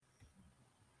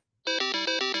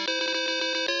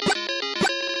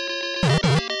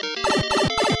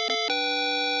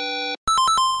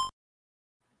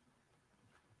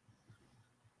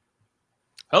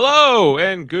Hello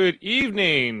and good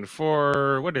evening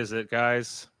for, what is it,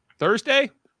 guys? Thursday,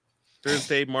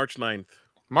 March 9th.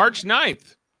 March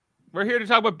 9th. We're here to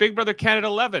talk about Big Brother Canada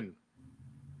 11,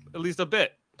 at least a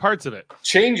bit, parts of it.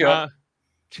 Change up.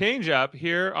 Change up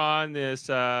here on this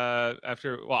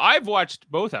I've watched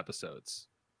both episodes.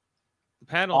 The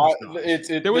panel has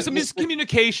not. There was some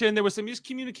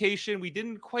miscommunication. We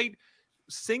didn't quite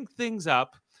sync things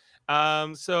up.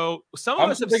 So some of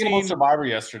us have thinking seen about Survivor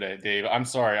yesterday, Dave. I'm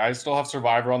sorry. I still have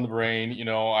Survivor on the brain.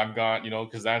 I've got,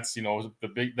 because that's,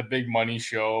 the big money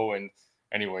show. And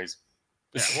anyways.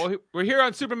 Yeah, well, we're here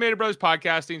on Super Mario Brothers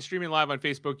Podcasting, streaming live on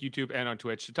Facebook, YouTube, and on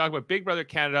Twitch to talk about Big Brother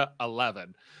Canada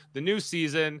 11, the new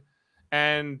season,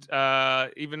 and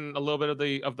even a little bit of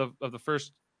the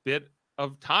first bit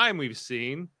of time we've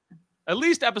seen, at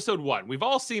least episode 1. We've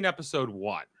all seen episode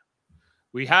 1.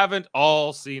 We haven't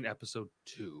all seen episode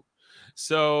 2.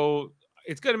 So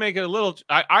it's going to make it a little...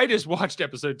 I just watched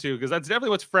episode 2 because that's definitely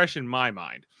what's fresh in my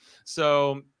mind.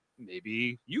 So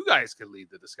maybe you guys can lead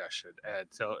the discussion and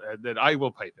then I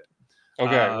will pipe in.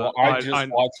 Okay, well, I just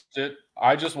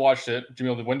watched it.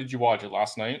 Jamil, when did you watch it?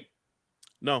 Last night?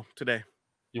 No, today.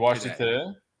 You watched it today?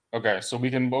 Okay, so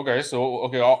we can... Okay, so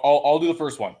I'll do the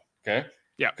first one. Okay?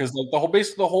 Yeah. Because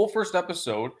the whole first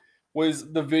episode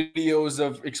was the videos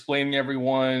of explaining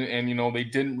everyone, and they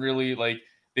didn't really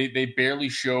they barely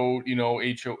showed HO or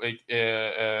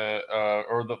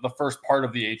the first part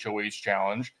of the HOH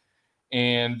challenge,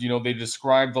 and they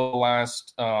described the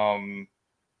last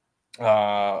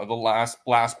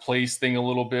last place thing a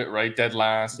little bit, right? Dead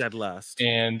last,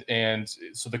 and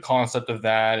so the concept of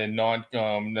that, and not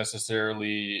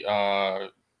necessarily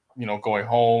going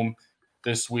home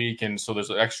this week, and so there's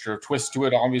an extra twist to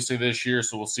it, obviously, this year.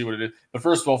 So we'll see what it is. But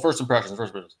first of all, first impressions.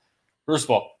 First of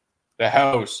all, the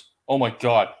house. Oh my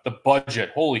god, the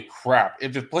budget. Holy crap!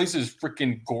 If the place is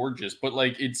freaking gorgeous, but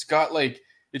it's got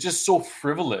it's just so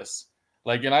frivolous.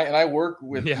 And I work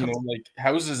with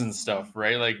houses and stuff,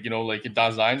 right?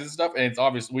 Designs and stuff, and it's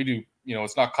obvious we do.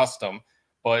 It's not custom,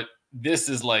 but this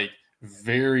is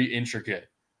very intricate.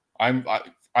 I'm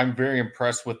very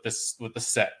impressed with the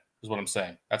set. Is what I'm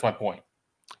saying. That's my point.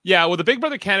 Yeah, well, the Big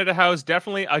Brother Canada house,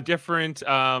 definitely a different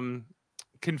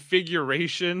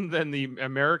configuration than the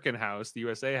American house, the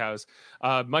USA house.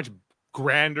 Much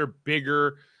grander,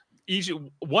 bigger. Each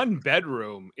one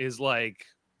bedroom is I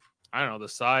don't know, the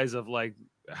size of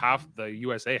half the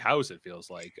USA house, it feels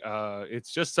like.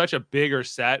 It's just such a bigger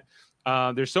set.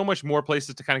 There's so much more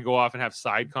places to kind of go off and have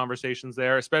side conversations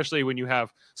there, especially when you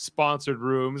have sponsored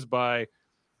rooms by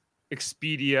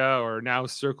Expedia or now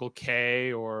Circle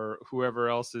K or whoever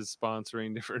else is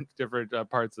sponsoring different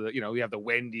parts of the, we have the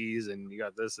Wendy's, and you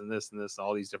got this and this and this,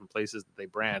 all these different places that they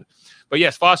brand. But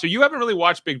yes, Foster, you haven't really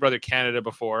watched Big Brother Canada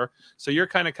before, so you're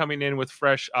kind of coming in with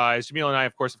fresh eyes. Jamil and I,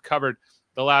 of course, have covered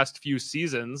the last few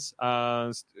seasons,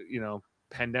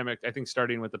 pandemic, I think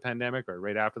starting with the pandemic or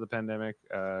right after the pandemic,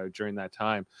 during that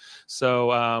time. So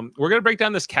we're going to break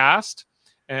down this cast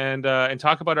and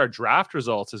talk about our draft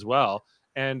results as well.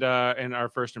 And our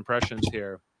first impressions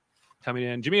here coming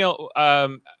in.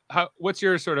 Jamil, what's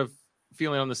your sort of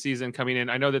feeling on the season coming in?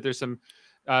 I know that there's some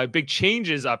big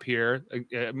changes up here,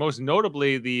 most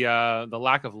notably the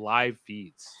lack of live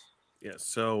feeds. Yeah,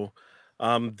 so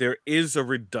there is a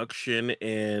reduction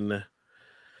in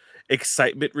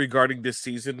excitement regarding this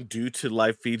season due to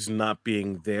live feeds not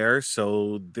being there.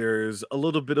 So there's a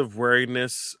little bit of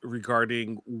wariness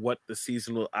regarding what the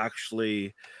season will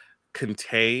actually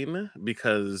contain,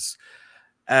 because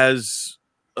as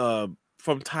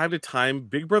from time to time,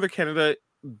 Big Brother Canada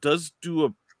does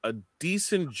do a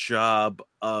decent job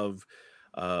of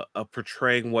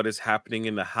portraying what is happening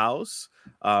in the house,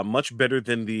 much better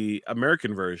than the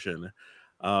American version.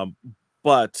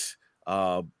 But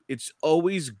it's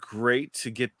always great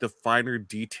to get the finer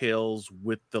details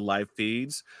with the live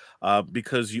feeds,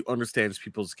 because you understand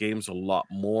people's games a lot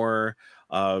more.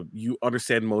 You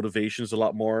understand motivations a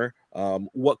lot more.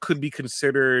 What could be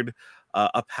considered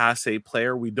a passe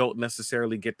player, we don't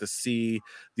necessarily get to see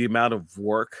the amount of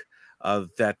work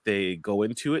that they go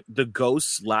into it. The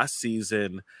Ghosts last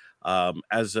season,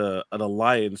 as an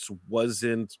alliance,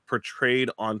 wasn't portrayed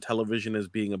on television as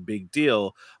being a big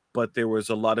deal, but there was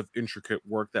a lot of intricate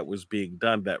work that was being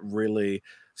done that really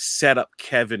set up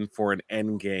Kevin for an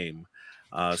end game.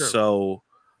 Sure. So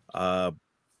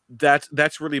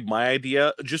that's really my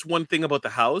idea. Just one thing about the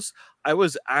house, I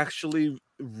was actually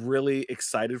really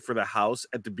excited for the house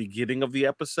at the beginning of the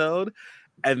episode,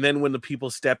 and then when the people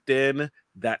stepped in,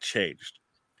 that changed.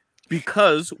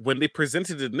 Because when they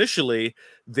presented it initially,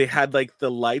 they had the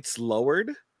lights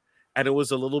lowered, and it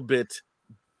was a little bit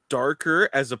darker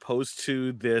as opposed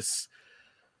to this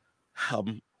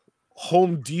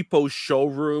Home Depot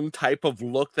showroom type of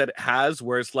look that it has,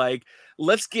 where it's like,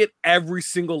 let's get every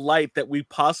single light that we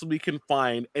possibly can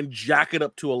find and jack it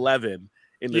up to 11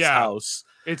 in this house.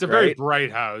 It's a very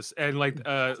bright house, and like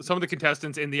some of the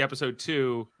contestants in the episode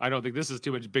 2, I don't think this is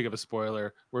too much big of a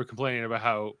spoiler, were complaining about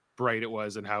how bright it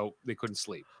was and how they couldn't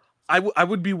sleep. I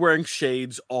would be wearing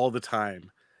shades all the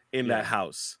time in that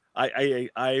house.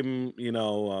 I'm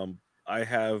I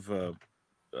have a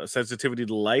sensitivity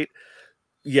to light.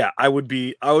 Yeah, I would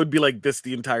be like this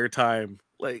the entire time.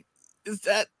 Like, is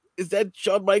that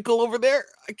Shawn Michael over there?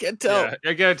 I can't tell.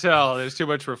 Yeah, I can't tell. There's too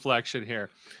much reflection here.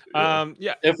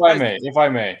 If I may,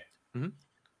 mm-hmm.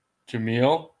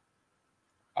 Jamil,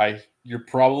 you're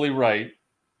probably right.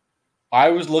 I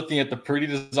was looking at the pretty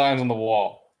designs on the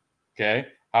wall. Okay,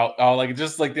 how like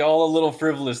just like all the little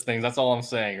frivolous things. That's all I'm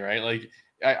saying, right? Like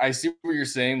I see what you're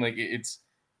saying. Like it's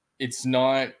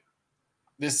not.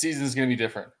 This season is going to be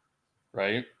different,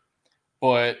 right?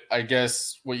 But I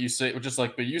guess what you say, just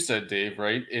like what you said, Dave,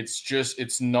 right?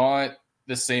 It's not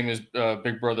the same as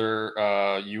Big Brother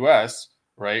US,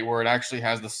 right? Where it actually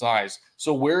has the size.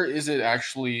 So where is it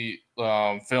actually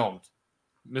filmed?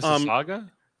 Mississauga?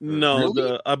 No,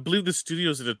 really? I believe the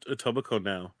studio's at Etobicoke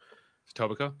now.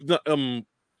 Etobicoke?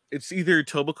 It's either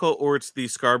Etobicoke or it's the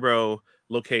Scarborough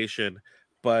location,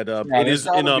 but it is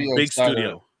in a big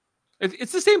studio.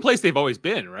 It's the same place they've always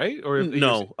been, right? Or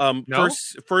no?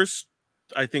 First,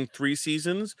 I think 3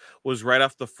 seasons was right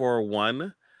off the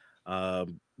 401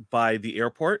 by the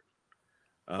airport.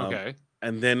 Okay.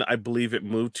 And then I believe it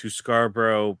moved to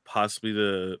Scarborough, possibly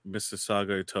to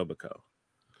Mississauga, Etobicoke.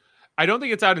 I don't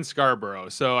think it's out in Scarborough,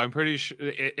 so I'm pretty sure,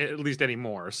 at least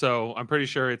anymore. So I'm pretty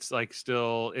sure it's like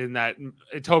still in that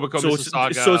Etobicoke,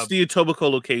 Mississauga. So it's the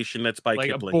Etobicoke location that's by like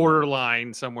Kipling. A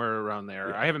borderline somewhere around there.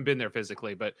 Yeah. I haven't been there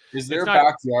physically, but is their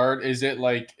backyard? Is it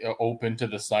like open to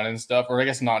the sun and stuff? Or I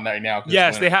guess not right now.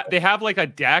 Yes, they have like a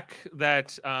deck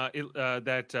that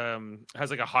has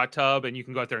like a hot tub, and you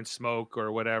can go out there and smoke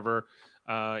or whatever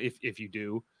if you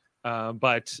do.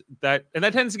 But that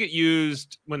tends to get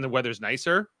used when the weather's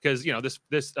nicer, because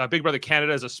this Big Brother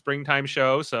Canada is a springtime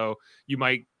show, so you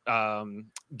might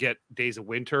get days of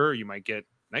winter, you might get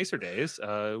nicer days.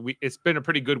 It's been a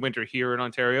pretty good winter here in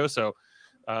Ontario, so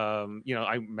I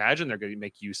imagine they're going to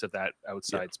make use of that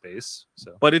outside space.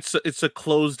 So, but it's a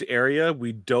closed area.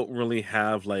 We don't really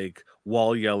have like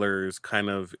wall yellers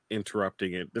kind of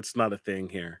interrupting it. That's not a thing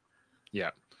here. Yeah.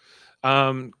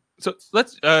 So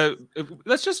let's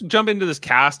just jump into this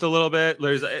cast a little bit.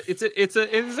 It's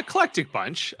an eclectic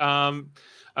bunch. Foster,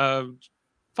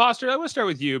 I want to start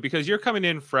with you because you're coming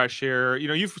in fresh here.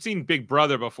 You've seen Big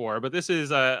Brother before, but this is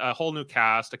a whole new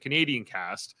cast, a Canadian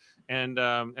cast, and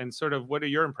sort of what are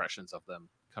your impressions of them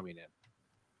coming in?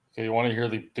 Okay, you want to hear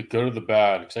the good or the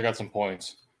bad? Because I got some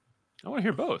points. I want to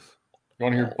hear both. You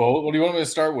want to hear both? What do you want me to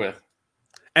start with?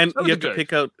 And you have to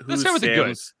pick out who's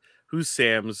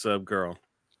Sam's girl.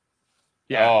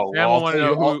 Yeah, oh, well,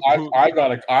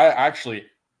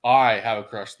 I have a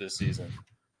crush this season.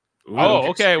 Oh,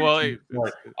 okay. Well,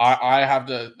 I have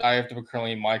to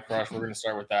proclaim my crush. We're going to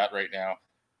start with that right now.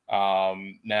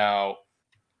 Now,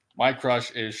 my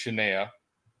crush is Shania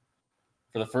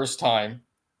for the first time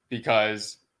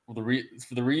because the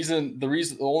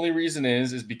only reason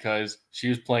is because she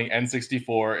was playing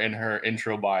N64 in her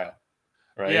intro bio.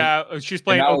 Right? Yeah, she's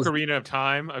playing Ocarina of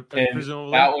Time,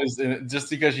 presumably. That was just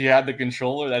because she had the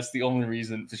controller. That's the only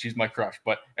reason she's my crush.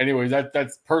 But anyway,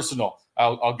 that's personal.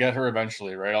 I'll get her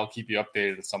eventually, right? I'll keep you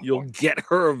updated at some point. You'll get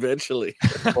her eventually.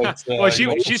 But, well,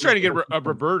 she's trying to get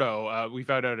Roberto. We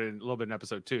found out in a little bit in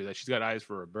episode 2 that she's got eyes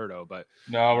for Roberto, but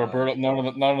no, Roberto. None of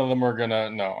them are gonna.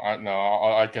 No,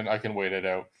 I can wait it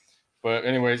out. But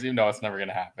anyways, no, it's never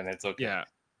gonna happen. It's okay. Yeah.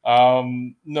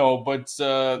 No, but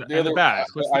the bad.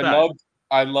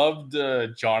 I loved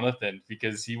Jonathan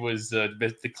because he was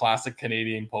the classic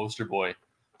Canadian poster boy,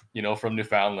 from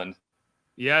Newfoundland.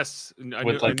 Yes,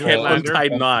 with like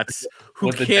untied knots.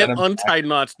 Who can't untie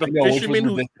knots? The fisherman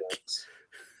who.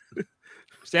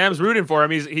 Sam's rooting for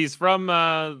him. He's from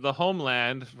the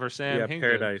homeland for Sam. Yeah, Hinken.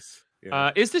 Paradise.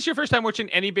 Yeah. Is this your first time watching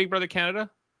any Big Brother Canada?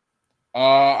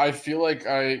 I feel like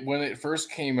when it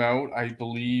first came out, I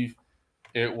believe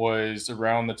it was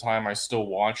around the time I still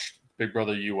watched Big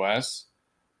Brother US.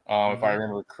 If I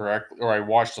remember correctly, or I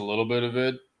watched a little bit of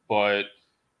it, but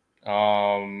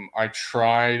I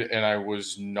tried and I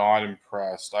was not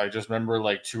impressed. I just remember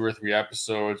like 2 or 3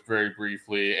 episodes very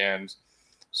briefly, and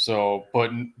so,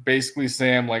 but basically,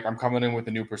 Sam, like I'm coming in with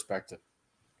a new perspective.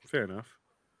 Fair enough.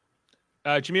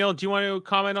 Jamil, do you want to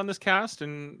comment on this cast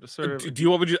and sort of? Do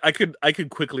you want me to? I could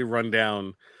quickly run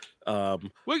down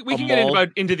We can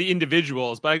get into the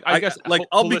individuals, but I guess like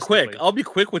I'll be quick. I'll be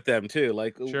quick with them too.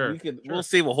 Like sure, we'll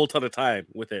save a whole ton of time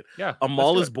with it. Yeah,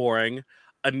 Amal is boring.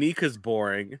 Anika's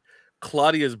boring.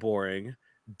 Claudia's boring.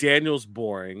 Daniel's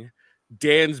boring.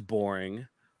 Dan's boring.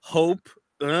 Hope,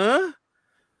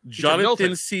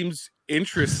 Jonathan seems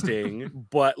interesting,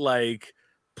 but like,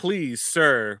 please,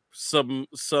 sir, some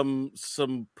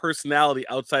personality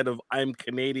outside of I'm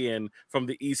Canadian from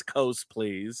the East Coast,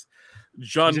 please.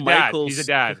 John Michaels. He's a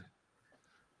dad.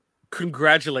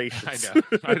 Congratulations.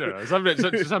 I don't know.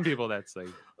 Some people that's like.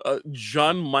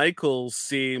 John Michaels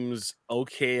seems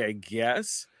okay, I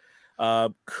guess.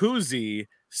 Kuzi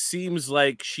seems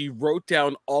like she wrote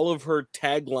down all of her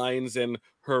taglines and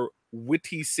her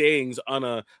witty sayings on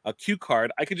a cue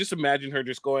card. I could just imagine her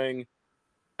just going,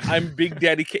 I'm Big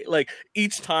Daddy K, like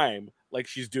each time, like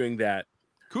she's doing that.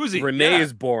 Kuzi, Renee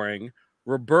is boring.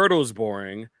 Roberto's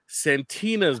boring.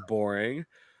 Santina's boring.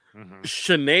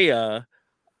 Shania,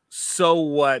 so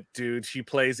what, dude? She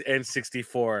plays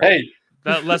N64. Hey,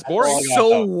 that less boring.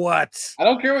 So what? I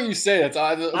don't care what you say. That's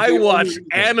I watch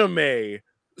anime.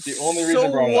 The only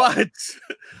reason. So what?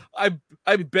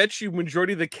 I bet you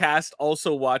majority of the cast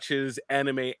also watches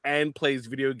anime and plays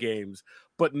video games,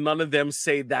 but none of them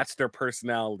say that's their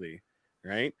personality,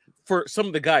 right? For some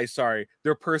of the guys, sorry,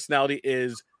 their personality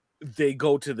is they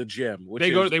go to the gym.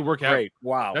 They work out. Great.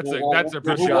 Wow. That's their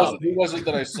personality. Who was it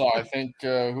that I saw? I think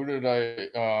who did I?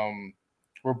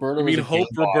 Roberto. I mean, Hope,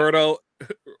 Roberto.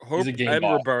 Hope and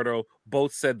Roberto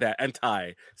both said that, and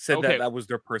Ty said that was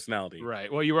their personality.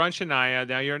 Right. Well, you were on Shania.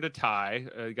 Now you're into Ty.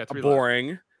 You got 3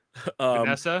 boring.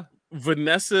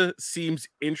 Vanessa seems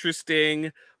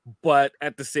interesting, but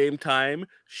at the same time,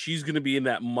 she's going to be in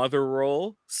that mother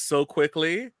role so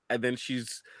quickly, and then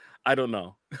I don't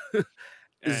know.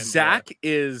 And, Zach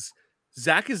is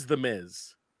the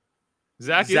Miz.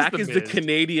 Zach is the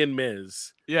Canadian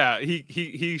Miz. Yeah,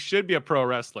 he should be a pro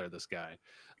wrestler. This guy.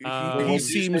 He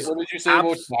seems. What did you say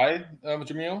about Ty,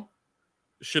 Jamil?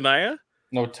 Shania?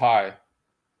 No, Ty.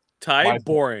 Ty,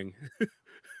 boring.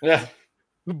 Yeah,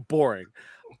 boring.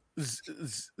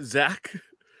 Zach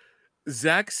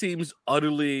seems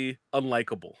utterly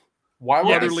unlikable. Why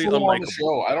would they put him on the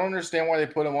show? I don't understand why they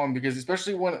put him on, because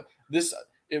especially when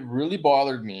it really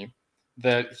bothered me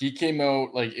that he came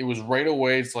out like it was right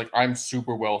away. It's like, I'm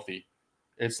super wealthy.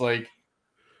 It's like,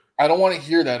 I don't want to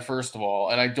hear that, first of all,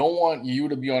 and I don't want you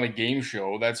to be on a game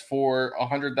show that's for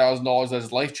 $100,000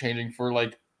 that's life changing for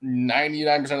like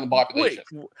 99% of the population.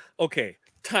 Wait, okay,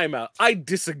 time out. I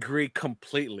disagree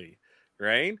completely.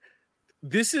 Right?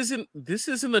 This isn't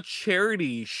a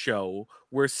charity show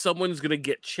where someone's gonna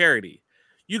get charity.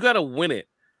 You gotta win it,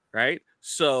 right?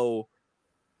 So,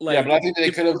 like, yeah, but I think they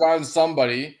could have gotten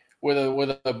somebody with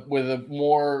a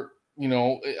more,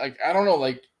 like, I don't know,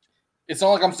 like, it's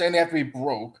not like I'm saying they have to be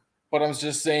broke, but I'm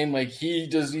just saying, like,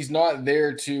 he's not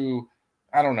there to,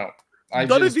 I don't know.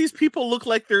 None of these people look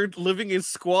like they're living in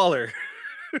squalor,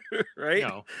 right?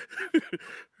 No.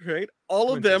 Right?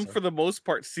 All of them, for the most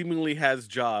part, seemingly has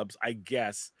jobs, I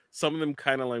guess. Some of them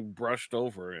kind of like brushed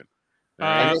over it.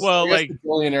 Right?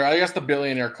 I guess the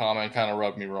billionaire comment kind of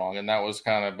rubbed me wrong, and that was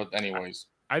kind of, but anyways.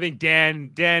 I think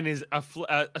Dan is a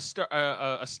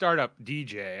startup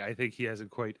DJ. I think he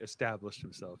hasn't quite established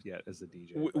himself yet as a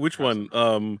DJ. Which one?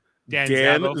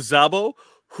 Dan Zabo?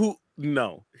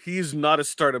 No, he's not a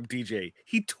startup DJ.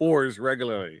 He tours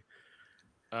regularly.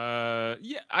 Yeah,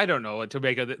 I don't know what to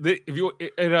make of it. If you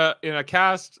in a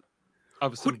cast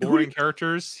of some boring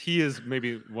characters, he is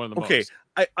maybe one of the most. Okay,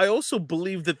 I also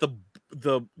believe that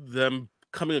them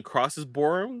coming across as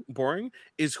boring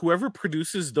is whoever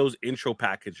produces those intro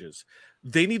packages.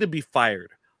 They need to be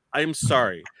fired. I'm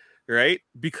sorry, right?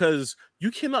 Because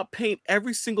you cannot paint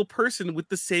every single person with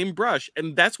the same brush,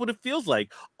 and that's what it feels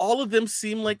like. All of them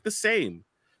seem like the same.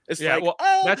 It's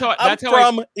that's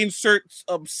how insert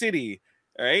city.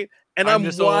 Right, and I'm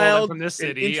wild from this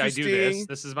city. I do this.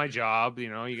 This is my job.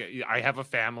 I have a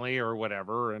family or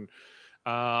whatever, and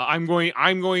I'm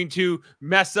going to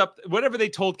mess up whatever they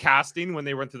told casting when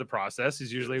they went through the process.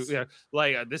 Is usually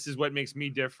this is what makes me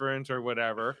different or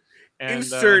whatever. And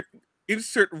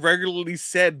insert regularly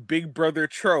said Big Brother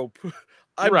trope.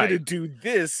 I'm going to do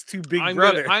this to Big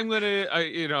Brother. I'm going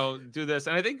to do this,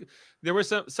 and I think there were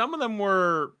some of them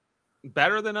were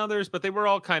better than others, but they were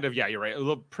all kind of, you're right, a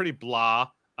little pretty blah,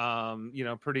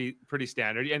 pretty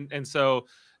standard, and so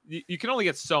you can only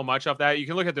get so much of that. You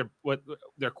can look at what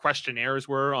their questionnaires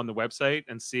were on the website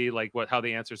and see how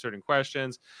they answer certain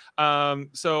questions.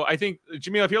 So I think,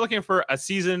 Jamil, if you're looking for a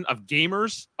season of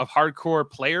gamers, of hardcore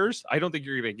players, I don't think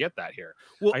you're going to get that here.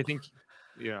 Well, I think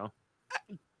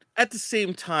at the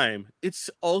same time, it's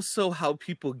also how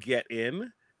people get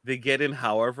in. They get in,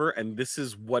 however, and this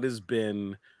is what has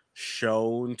been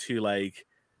shown to, like,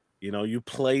 you know, you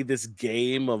play this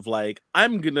game of like,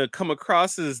 I'm gonna come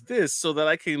across as this so that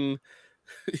I can.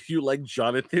 You like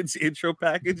Jonathan's intro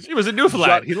package? He was a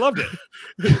Newfoundland. He loved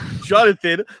it.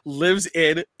 Jonathan lives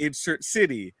in insert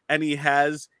city, and he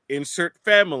has insert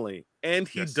family, and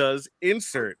he does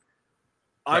insert.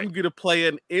 I'm gonna play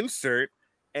an insert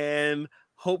and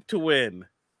hope to win.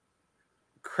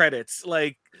 Credits,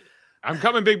 like, I'm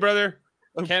coming, Big Brother,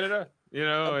 Canada. You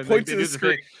know, and point to the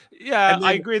screen. Yeah, then,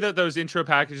 I agree that those intro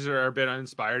packages are a bit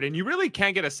uninspired, and you really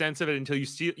can't get a sense of it until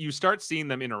you start seeing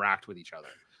them interact with each other,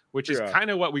 which is kind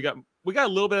of what we got. We got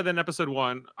a little bit of that in episode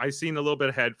 1. I've seen a little bit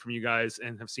ahead from you guys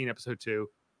and have seen episode 2,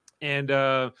 and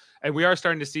we are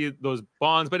starting to see those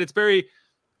bonds, but it's very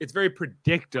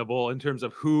predictable in terms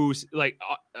of who's like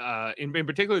in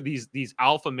particular these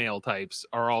alpha male types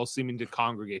are all seeming to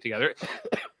congregate together,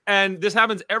 and this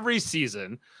happens every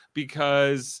season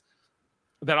because.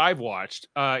 That I've watched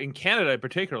in Canada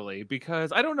particularly,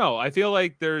 because I don't know, I feel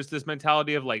like there's this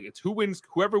mentality of like, it's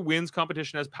whoever wins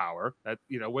competition has power. That,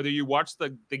 you know, whether you watch the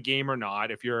game or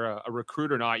not, if you're a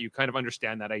recruit or not, you kind of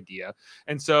understand that idea.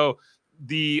 And so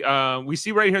we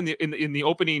see right here in the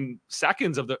opening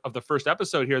seconds of the first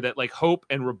episode here that like Hope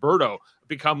and Roberto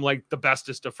become like the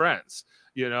bestest of friends,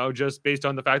 you know, just based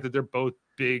on the fact that they're both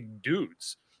big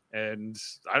dudes, and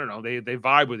I don't know, they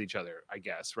vibe with each other, I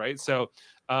guess, right? So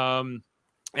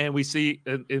and we see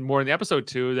in more in the episode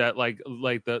 2 that like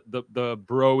the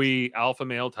bro-y alpha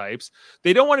male types,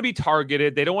 they don't want to be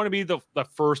targeted. They don't want to be the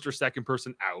first or second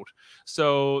person out.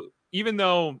 So even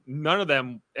though none of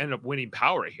them end up winning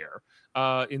power here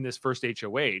in this first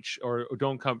HOH or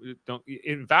don't,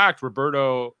 in fact,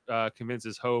 Roberto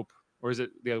convinces Hope, or is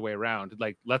it the other way around?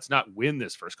 Like, let's not win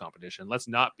this first competition. Let's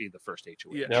not be the first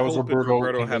HOH. Yeah, that was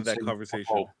Roberto have that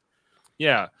conversation.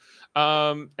 Yeah.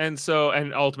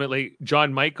 And ultimately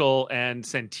John Michael and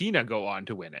Santina go on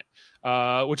to win it,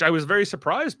 which I was very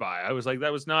surprised by. I was like,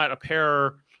 that was not a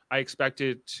pair I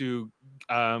expected to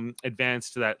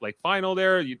advance to that like final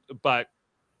there, but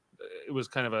it was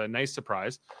kind of a nice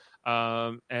surprise.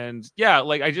 And yeah,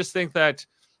 like, I just think that,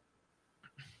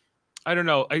 I don't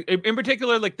know, in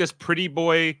particular, like this Pretty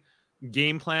Boy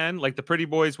game plan, like the Pretty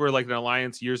Boys were like an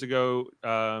alliance years ago,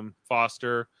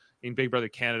 Foster in Big Brother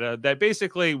Canada, that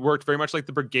basically worked very much like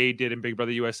the Brigade did in Big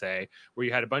Brother USA, where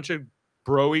you had a bunch of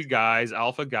bro-y guys,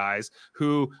 alpha guys,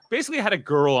 who basically had a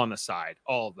girl on the side,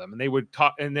 all of them, and they would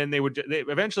talk, and then they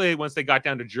eventually, once they got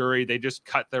down to jury, they just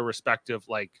cut their respective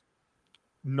like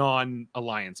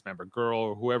non-alliance member, girl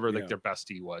or whoever like their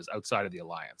bestie was outside of the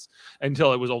alliance,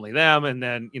 until it was only them. And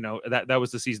then, you know, that was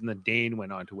the season that Dane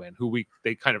went on to win, who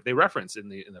they reference in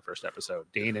the first episode,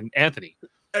 Dane and Anthony.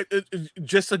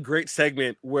 Just a great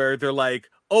segment where they're like,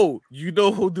 oh, you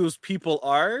know who those people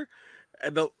are,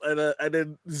 and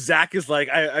then Zach is like,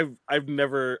 I've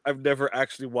never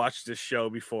actually watched this show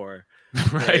before.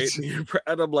 Right?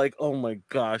 And I'm like, oh my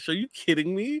gosh, are you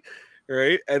kidding me?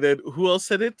 Right? And then who else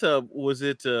said it? Was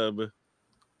it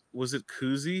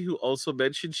Kuzi who also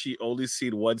mentioned she only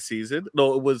seen one season?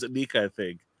 No, it was Anika, I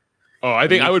think. Oh, I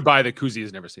think I would buy that Kuzi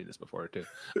has never seen this before too.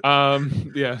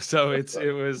 Yeah, so it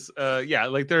was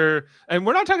like they're, and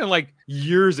we're not talking like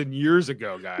years and years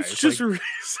ago, guys. It's just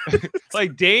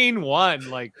like Dane won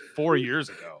like 4 years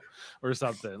ago or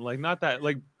something. Like, not that,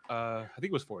 like I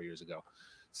think it was 4 years ago.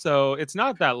 So it's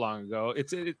not that long ago.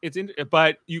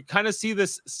 But you kind of see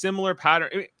this similar pattern.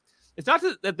 I mean, it's not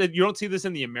that you don't see this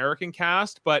in the American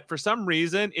cast, but for some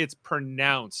reason it's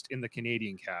pronounced in the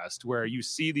Canadian cast, where you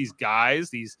see these guys,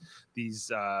 these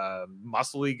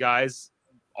muscly guys,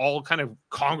 all kind of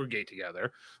congregate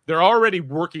together. They're already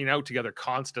working out together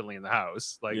constantly in the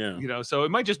house, like, you know. So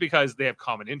it might just because they have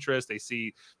common interests. They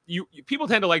see people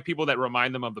tend to like people that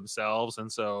remind them of themselves,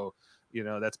 and so, you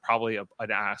know, that's probably an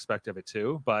aspect of it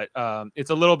too. But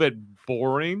it's a little bit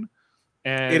boring,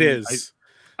 and it is.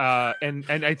 And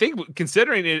I think,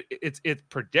 considering it's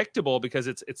predictable, because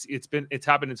it's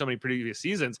happened in so many previous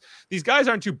seasons. These guys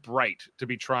aren't too bright to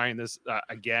be trying this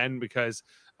again, because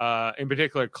in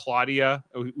particular Claudia,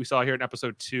 we saw here in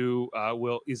episode 2,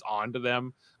 is on to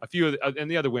them. A few of and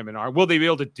the other women are. Will they be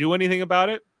able to do anything about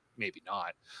it? Maybe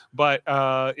not. But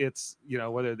it's, you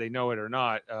know, whether they know it or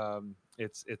not,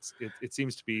 it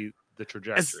seems to be the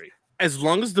trajectory. As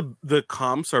long as the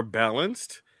comps are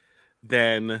balanced,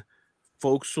 then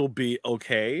folks will be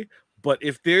okay. But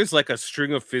if there's like a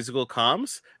string of physical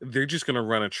comps, they're just gonna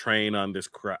run a train on this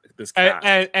cast.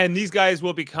 And these guys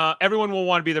will everyone will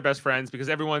want to be their best friends, because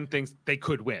everyone thinks they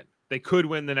could win. They could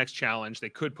win the next challenge. They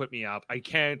could put me up. I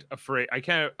can't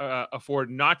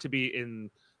afford not to be in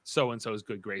so-and-so's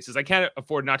good graces. I can't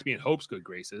afford not to be in Hope's good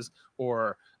graces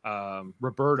or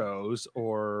Roberto's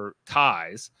or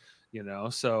Ty's,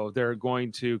 so they're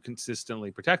going to consistently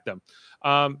protect them.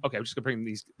 Okay, I'm just gonna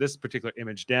bring this particular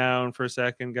image down for a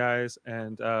second, guys,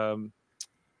 and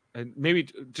maybe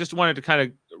just wanted to kind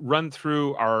of run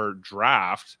through our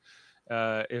draft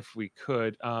if we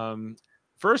could.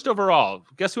 First overall,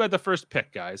 guess who had the first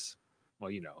pick, guys? Well,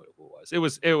 you know who it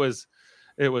was.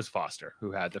 It was Foster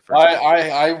who had the first pick.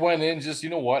 I went in just,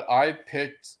 you know what? I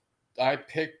picked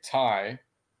Ty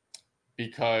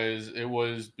because it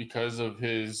was because of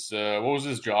his what was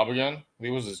his job again? I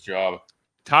think it was his job.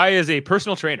 Ty is a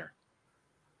personal trainer.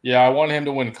 Yeah, I wanted him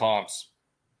to win comps.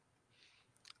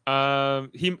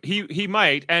 He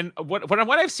might. And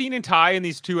what I've seen in Ty in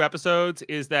these 2 episodes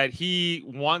is that he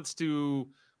wants to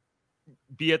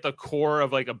be at the core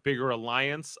of like a bigger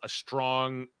alliance, a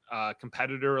strong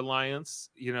competitor alliance,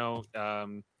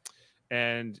 and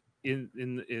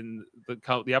in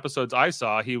the episodes I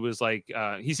saw, he was like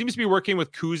he seems to be working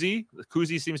with Kuzi.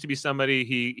 Kuzi seems to be somebody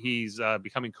he's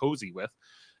becoming cozy with,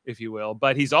 if you will,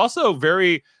 but he's also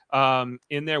very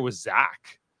in there with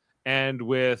Zach and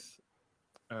with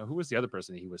who was the other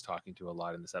person he was talking to a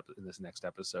lot in this next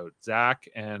episode? Zach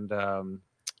and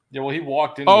yeah, well, he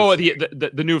walked in.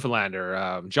 The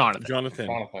Newfoundlander, Jonathan.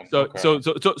 So, okay.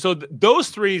 So those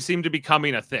 3 seem to be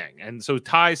becoming a thing, and so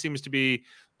Ty seems to be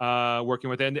working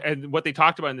with it. And what they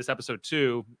talked about in this episode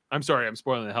too. I'm sorry, I'm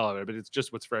spoiling the hell out of it, but it's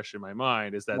just what's fresh in my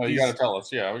mind is that you got to tell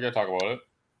us. Yeah, we got to talk about it.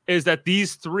 Is that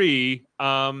these 3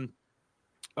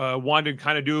 wanted to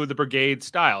kind of do the brigade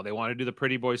style. They want to do the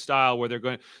pretty boy style where they're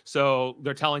going. So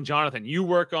they're telling Jonathan, you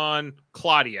work on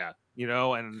Claudia,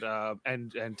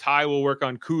 and Ty will work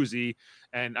on Kuzi.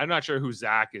 And I'm not sure who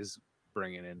Zach is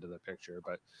bringing into the picture,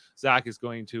 but Zach is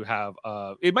going to have,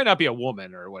 it might not be a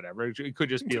woman or whatever. It could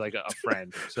just be like a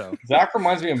friend. So Zach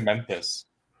reminds me of Memphis.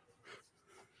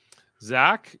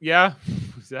 Zach. Yeah.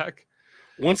 Zach.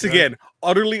 Once again,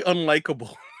 utterly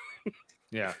unlikable.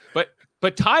 Yeah.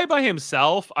 But Ty by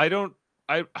himself, I don't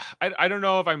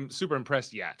know if I'm super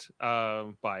impressed yet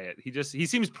by it. He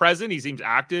seems present. He seems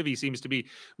active. He seems to be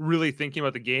really thinking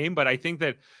about the game. But I think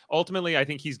that ultimately, I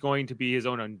think he's going to be his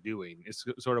own undoing. Is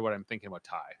sort of what I'm thinking about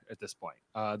Ty at this point.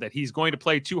 That he's going to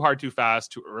play too hard, too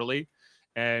fast, too early,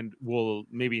 and will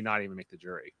maybe not even make the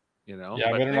jury. Yeah,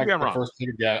 I better not get first pick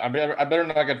again. I better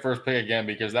not get first pick again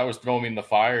because that was throwing me in the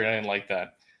fire, and I didn't like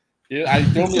that. I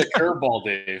threw me a curveball,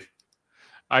 Dave.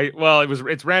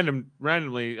 It's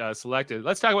randomly selected.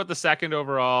 Let's talk about the second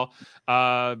overall,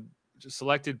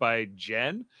 selected by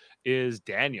Jen, is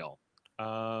Daniel.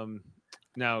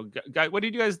 Now, guy, what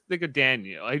did you guys think of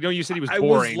Daniel? I know you said he was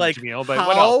boring, Jamil, but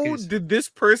what else? How did this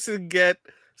person get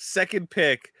second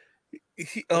pick?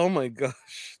 Oh my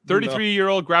gosh!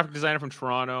 33-year-old graphic designer from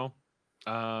Toronto.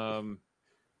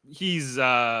 He's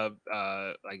like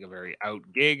a very out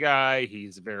gay guy.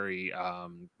 He's very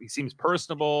he seems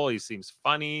personable. He seems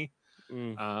funny.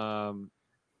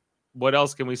 What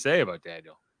else can we say about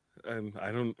Daniel? I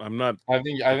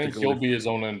think he'll be his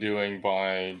own undoing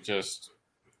by just.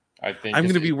 I'm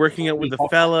going to be working out with the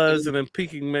fellas and then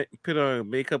put on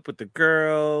makeup with the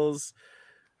girls.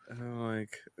 I'm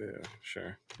like, yeah,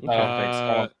 sure. Okay.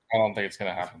 I don't think it's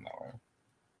going to happen that way.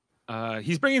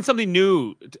 He's bringing something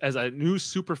new as a new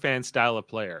superfan style of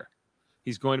player.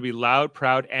 He's going to be loud,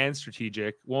 proud, and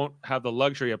strategic. Won't have the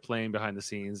luxury of playing behind the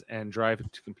scenes and drive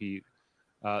to compete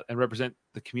and represent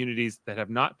the communities that have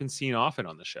not been seen often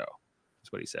on the show.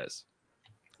 That's what he says.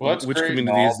 Well, which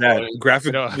community is that?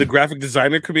 The graphic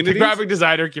designer community? The graphic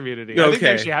designer community. Okay. I think they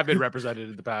actually have been represented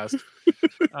in the past.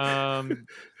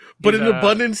 But in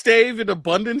Abundance, Dave?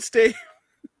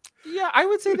 Yeah, I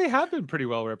would say they have been pretty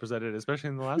well represented, especially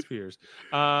in the last few years.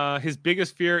 His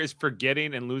biggest fear is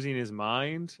forgetting and losing his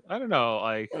mind. I don't know.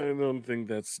 I don't think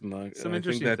that's not some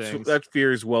interesting things. That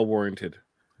fear is well warranted.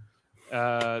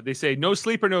 They say no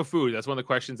sleep or no food. That's one of the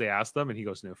questions they ask them, and he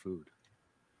goes no food.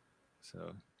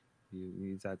 So he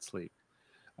needs that sleep.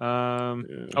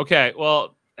 Okay,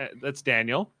 well, that's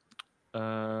Daniel.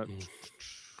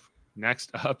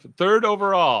 Next up, third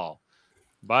overall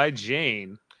by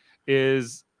Jane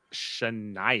is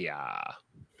Shania.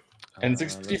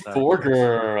 N64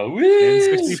 girl.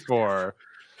 N64.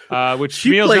 Which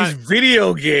she plays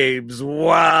video games.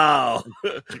 Wow.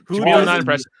 Jamil's not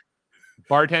impressed.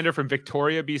 Bartender from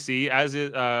Victoria, BC, as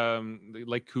it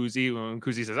like Kuzi. When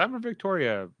Kuzi says, I'm from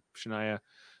Victoria, Shania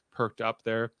perked up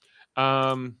there.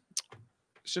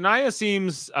 Shania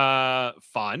seems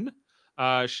fun.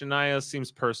 Shania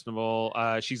seems personable.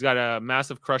 She's got a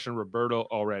massive crush on Roberto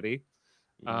already.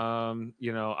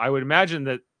 You know, I would imagine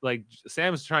that like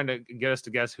Sam's trying to get us to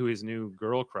guess who his new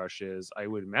girl crush is. I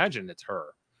would imagine it's her.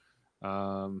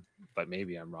 But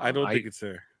maybe I'm wrong. I don't think it's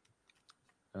her.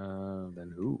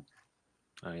 Then who?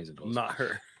 Not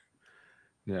her.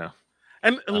 Yeah.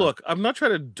 And look, I'm not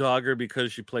trying to dog her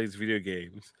because she plays video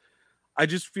games. I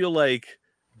just feel like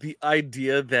the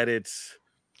idea that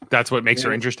that's what makes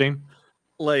her interesting.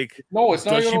 Like, no, it's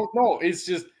not. No, it's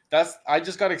just I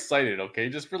just got excited. Okay,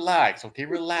 just relax. Okay,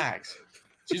 relax.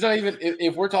 She's not even.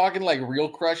 If we're talking like real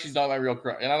crush, she's not my real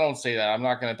crush. And I don't say that. I'm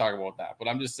not going to talk about that. But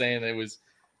I'm just saying it was.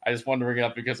 I just wanted to bring it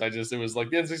up because it was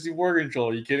like the N64 control.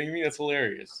 Are you kidding me? That's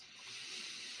hilarious.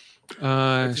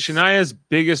 Shania's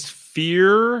biggest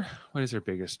fear. What is her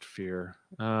biggest fear?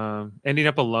 Ending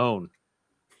up alone,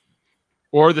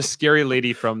 or the scary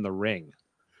lady from The Ring.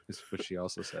 Is what she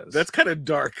also says. That's kind of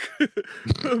dark.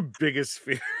 Biggest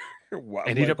fear. Wow,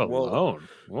 ending up alone.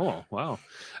 Oh wow.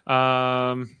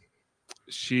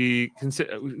 She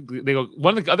they go.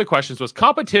 One of the other questions was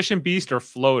competition beast or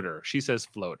floater. She says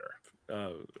floater.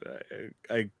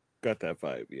 I got that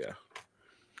vibe. Yeah.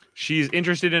 She's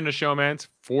interested in a showmance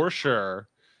for sure,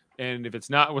 and if it's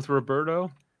not with Roberto,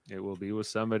 it will be with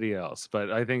somebody else. But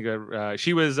I think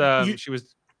she was.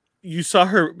 You saw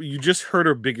her. You just heard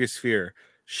her biggest fear.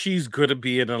 She's gonna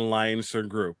be in an alliance or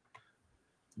group.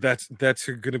 That's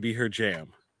gonna be her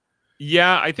jam.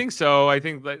 Yeah, I think so. I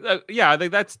think I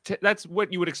think that's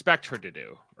what you would expect her to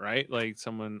do, right? Like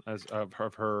someone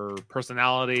of her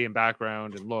personality and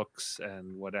background and looks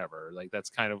and whatever. Like that's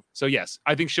kind of so. Yes,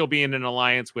 I think she'll be in an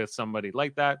alliance with somebody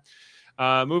like that.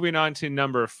 Moving on to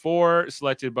number 4,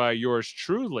 selected by yours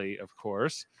truly, of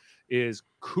course, is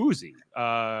Kuzi.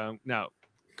 Now,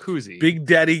 Kuzi, Big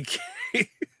Daddy K.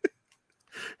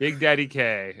 Big Daddy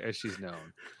K, as she's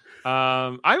known. What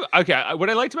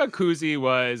I liked about Kuzi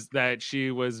was that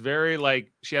she was very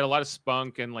like she had a lot of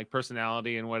spunk and like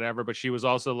personality and whatever, but she was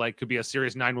also like could be a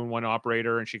serious 911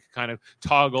 operator and she could kind of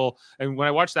toggle. And when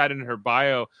I watched that in her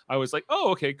bio, I was like,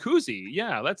 oh, okay, Kuzi,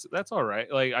 yeah, that's all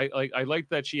right. Like I liked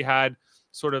that she had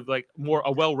sort of like more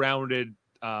a well-rounded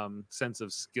sense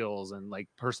of skills and like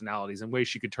personalities and ways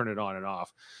she could turn it on and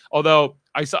off. Although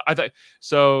I thought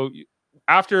so.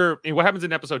 After what happens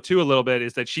in episode 2 a little bit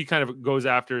is that she kind of goes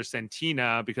after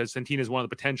Santina because Santina is one of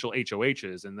the potential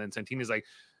HOHs. And then Santina's like,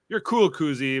 you're cool,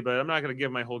 Kuzi, but I'm not going to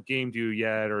give my whole game to you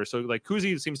yet. Or so like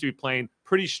Kuzi seems to be playing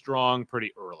pretty strong,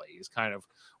 pretty early is kind of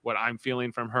what I'm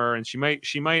feeling from her. And she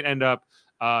might end up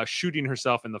shooting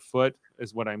herself in the foot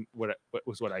is what I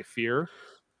fear.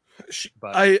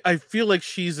 But I feel like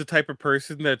she's the type of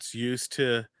person that's used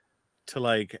to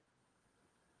like,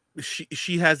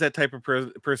 she has that type of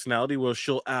personality where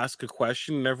she'll ask a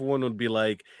question and everyone would be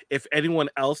like, if anyone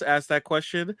else asked that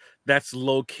question, that's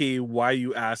low key. Why are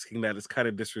you asking that? It's kind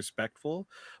of disrespectful,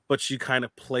 but she kind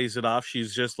of plays it off.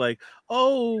 She's just like,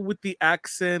 oh, with the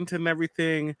accent and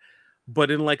everything.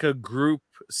 But in like a group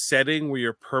setting where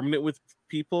you're permanent with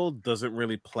people doesn't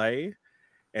really play.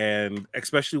 And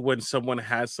especially when someone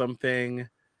has something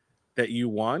that you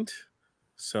want.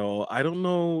 So I don't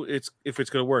know if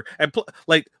it's gonna work. And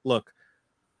look,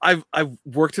 I've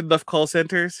worked in enough call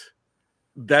centers.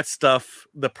 That stuff,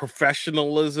 the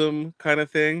professionalism kind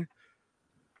of thing.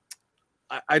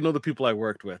 I know the people I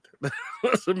worked with.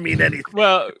 Doesn't mean anything.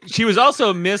 Well, she was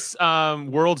also Miss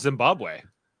World Zimbabwe.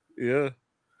 Yeah.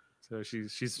 So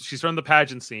she's from the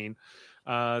pageant scene.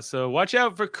 So watch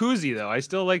out for Kuzi, though. I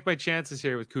still like my chances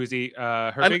here with Kuzi.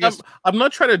 I'm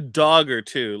not trying to dog her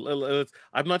too.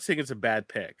 I'm not saying it's a bad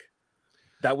pick.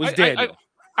 That was Daniel.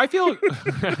 I feel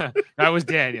that was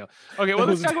Daniel. Okay, well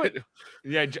let's talk about.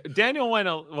 Yeah, Daniel went.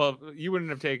 Well, you wouldn't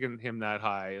have taken him that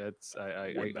high. That's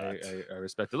I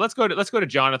respect it. Let's go to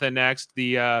Jonathan next.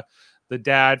 The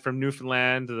dad from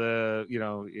Newfoundland.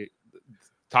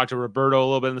 Talked to Roberto a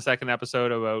little bit in the second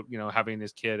episode about, having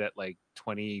his kid at like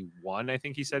 21, I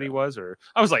think he said he was, or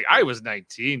I was like, I was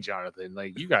 19, Jonathan.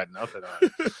 Like, you got nothing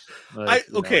on.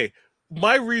 Okay.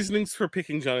 My reasonings for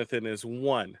picking Jonathan is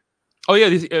 1. Oh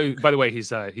yeah. By the way, he's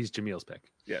Jamil's pick.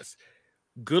 Yes.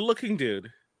 Good looking dude.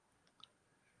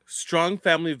 Strong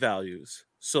family values.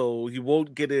 So he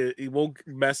won't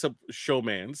mess up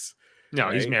showmans. No,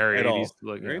 right? He's married. He's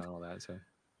looking at all that. So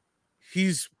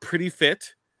he's pretty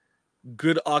fit.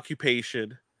 Good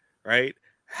occupation, right?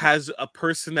 Has a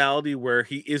personality where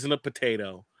he isn't a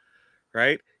potato,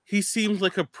 right? He seems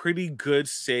like a pretty good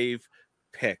save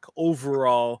pick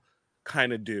overall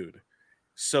kind of dude.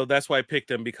 So that's why I picked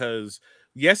him, because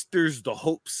yes, there's the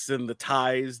hopes and the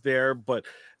ties there, but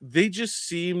they just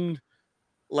seemed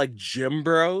like gym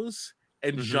bros,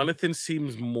 and Jonathan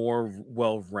seems more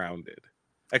well-rounded,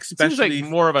 especially like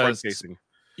more of a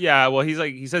Yeah, well,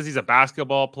 he says he's a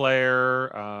basketball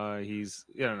player. He's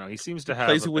I don't know. He seems to have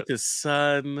plays it with his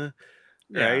son,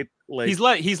 right? Like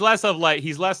he's less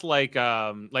like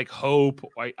Hope,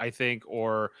 I think,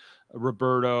 or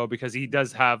Roberto, because he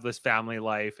does have this family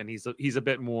life, and he's a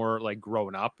bit more like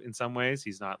grown up in some ways.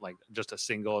 He's not like just a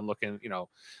single and looking, I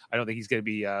don't think he's going to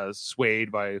be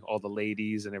swayed by all the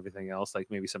ladies and everything else like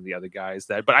maybe some of the other guys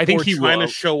but I think he trying to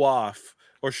show off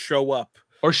or show up.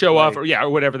 Or show off, or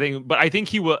whatever thing. But I think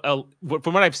he will.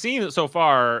 From what I've seen so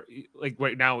far, like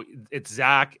right now, it's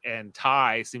Zach and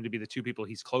Ty seem to be the two people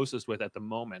he's closest with at the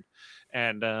moment.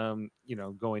 And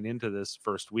going into this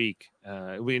first week,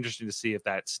 it'll be interesting to see if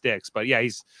that sticks. But yeah,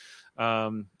 he's.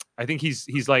 I think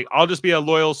he's like, I'll just be a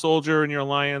loyal soldier in your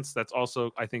alliance. That's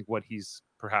also, I think, what he's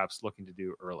perhaps looking to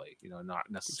do early. Not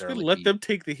necessarily let them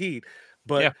take the heat.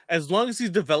 But as long as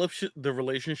he's developed the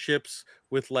relationships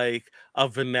with like a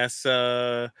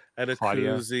Vanessa and a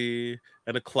Kuzi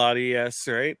and a Claudius,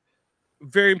 right?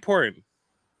 Very important.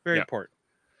 Very important.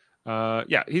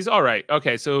 He's all right.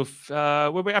 Okay, so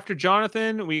after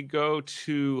Jonathan, we go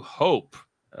to Hope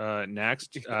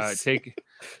next.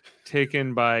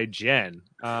 Taken by Jen.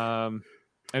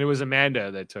 And it was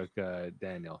Amanda that took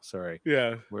Daniel. Sorry.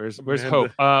 Yeah. Where's Hope?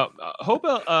 Hope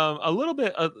a little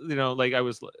bit. Like I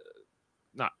was.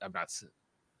 I'm not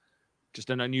just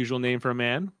an unusual name for a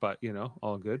man, but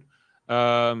all good.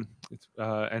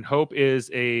 And Hope is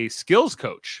a skills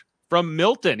coach from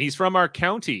Milton. He's from our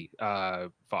county,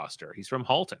 Foster. He's from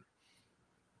Halton.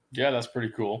 Yeah, that's pretty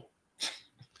cool.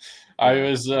 I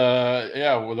was,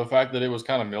 well, the fact that it was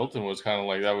kind of Milton was kind of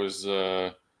like, that was,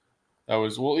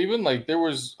 well, even like there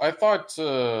was, I thought,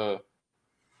 well,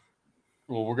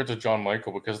 we'll get to John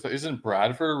Michael because isn't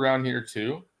Bradford around here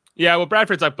too? Yeah, well,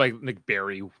 Bradford's up like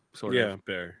Barrie, sort of. Yeah,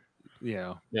 Barrie.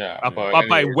 Yeah. Up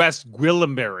by West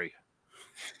Gwillimbury.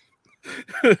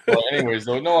 Well, anyways,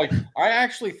 though, no, like I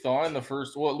actually thought in the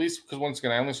first, well, at least because once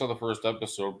again, I only saw the first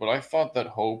episode, but I thought that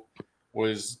Hope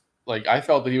was like, I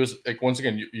felt that he was like, once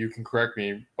again, you can correct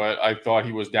me, but I thought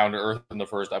he was down to earth in the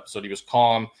first episode. He was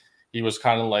calm. He was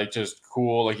kind of like just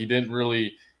cool. Like he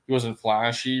wasn't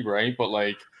flashy, right? But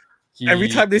like every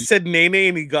time they said Nene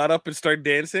and he got up and started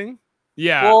dancing.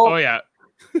 Yeah. Well, yeah.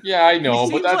 Yeah, I know.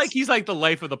 But that's like he's like the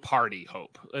life of the party,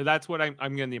 Hope. That's what I'm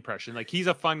getting the impression. Like he's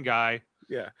a fun guy.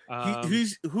 Yeah.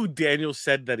 He's who Daniel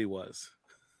said that he was.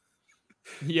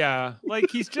 Yeah. Like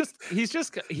he's definitely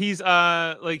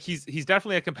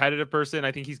a competitive person.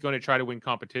 I think he's going to try to win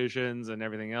competitions and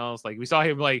everything else. Like we saw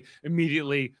him like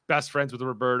immediately best friends with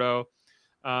Roberto.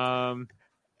 And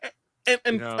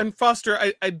Foster,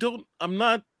 I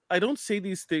don't say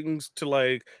these things to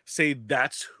like say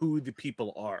that's who the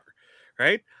people are,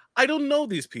 right? I don't know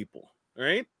these people,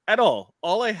 right? At all.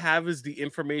 All I have is the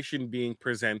information being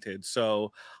presented.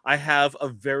 So I have a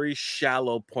very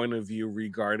shallow point of view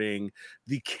regarding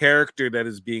the character that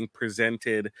is being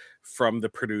presented from the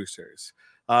producers.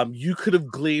 You could have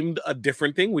gleaned a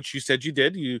different thing, which you said you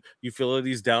did. You feel that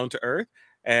he's down to earth.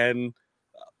 And,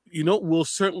 we'll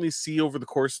certainly see over the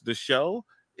course of the show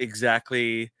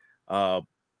exactly the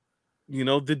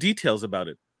details about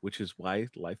it, which is why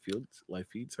live feeds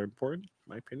are important, in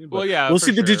my opinion. But we'll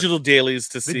see the digital dailies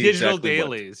to see the digital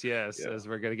dailies. Yes, as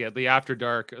we're gonna get the after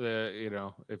dark,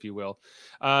 if you will.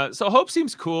 So Hope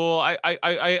seems cool. I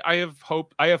have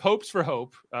hope. I have hopes for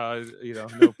Hope. No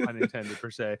pun intended per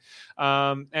se.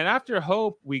 And after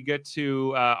Hope, we get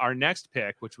to our next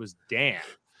pick, which was Dan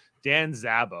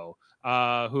Zabo,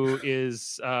 who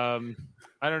is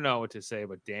I don't know what to say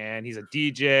about Dan. He's a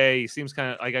DJ. He seems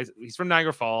kind of like he's from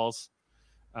Niagara Falls.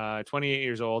 28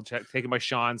 years old, taken by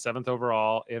Sean, 7th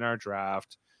overall in our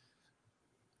draft.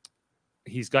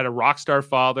 He's got a rock star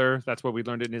father. That's what we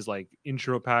learned in his like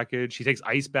intro package. He takes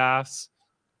ice baths.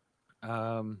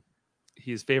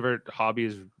 His favorite hobby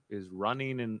is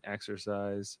running and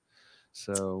exercise.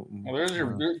 So there's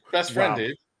your best friend,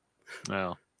 Dave.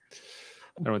 Well,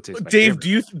 I don't want to say Dave,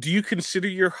 do you consider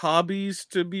your hobbies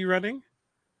to be running?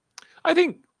 I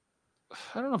think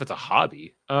I don't know if it's a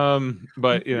hobby,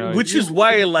 but which is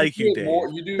why I like you,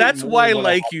 Dave. That's why I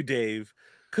like you, Dave,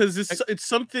 because it's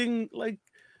something like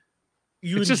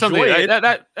you. It's just something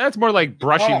that's more like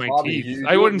brushing my teeth.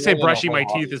 I wouldn't say brushing my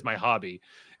teeth is my hobby.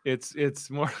 It's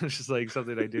more just like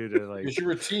something I do to like. It's your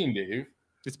routine, Dave.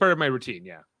 It's part of my routine,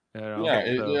 yeah.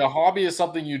 A hobby is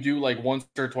something you do like once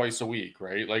or twice a week,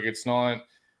 right? Like it's not.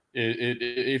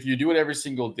 If you do it every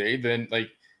single day, then like.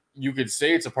 You could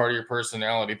say it's a part of your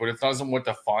personality, but it doesn't what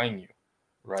define you,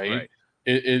 right?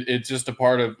 It's just a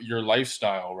part of your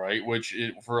lifestyle, right? Which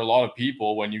for a lot of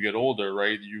people, when you get older,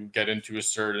 right, you get into a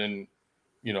certain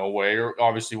way, or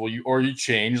obviously, you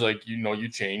change, like, you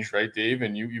changed, right, Dave,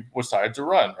 and you decided to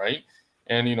run, right?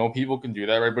 And people can do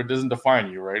that, right? But it doesn't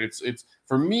define you, right? It's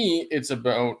for me, it's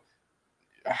about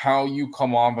how you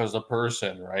come off as a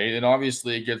person, right? And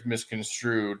obviously it gets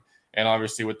misconstrued, and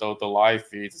obviously without the live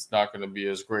feeds, it's not going to be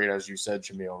as great as you said,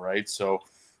 Jamil, right? So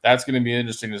that's going to be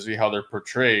interesting to see how they're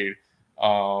portrayed.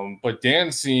 But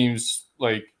Dan seems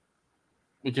like,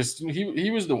 because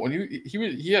he was the one,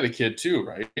 he had a kid too,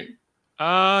 right?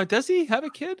 Does he have a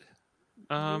kid?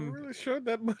 Didn't really show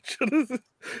that much. It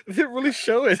didn't really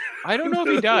show it. I don't know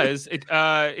if he does. It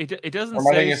doesn't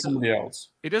or say it's somebody else.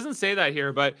 It doesn't say that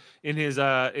here, but in his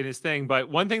thing. But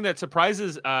one thing that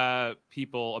surprises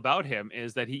people about him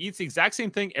is that he eats the exact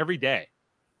same thing every day.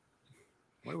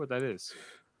 I wonder what that is.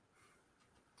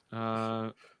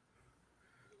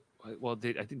 Well,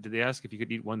 did they ask if you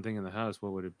could eat one thing in the house?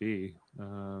 What would it be?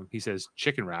 He says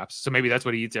chicken wraps. So maybe that's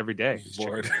what he eats every day.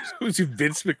 Lord, who's he,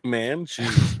 Vince McMahon?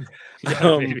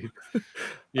 Yeah, maybe.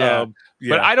 Yeah.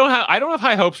 But I don't have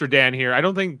high hopes for Dan here. I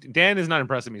don't think Dan is not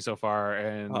impressing me so far,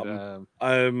 and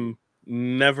I'm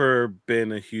never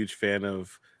been a huge fan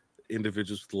of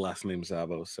individuals with the last name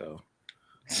Zabo. So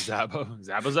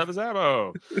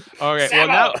Zabo. Okay,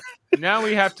 well now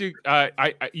we have to.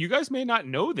 You guys may not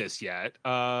know this yet,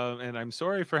 and I'm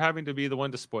sorry for having to be the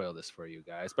one to spoil this for you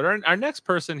guys. But our next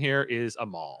person here is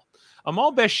Amal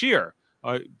Bashir.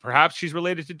 Perhaps she's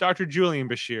related to Dr. Julian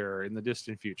Bashir in the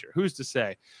distant future. Who's to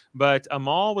say? But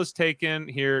Amal was taken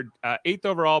here 8th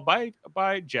overall by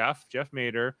Jeff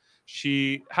Mader.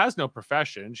 She has no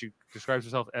profession. She describes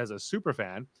herself as a super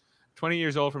fan. 20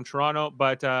 years old from Toronto,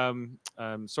 but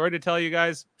sorry to tell you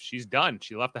guys, she's done.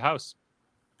 She left the house.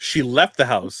 She left the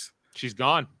house. She's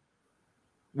gone.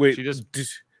 Wait,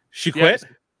 she quit?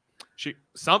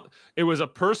 It was a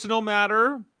personal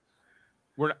matter.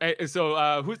 Who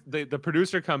the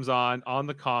producer comes on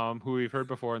the comm, who we've heard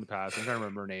before in the past. I'm trying to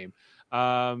remember her name.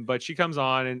 But she comes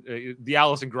on, and the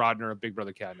Allison Grodner of Big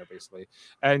Brother Canada, basically.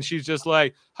 And she's just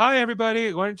like, hi,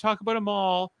 everybody. We're going to talk about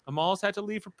Amal. Amal's had to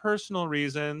leave for personal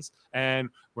reasons, and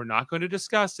we're not going to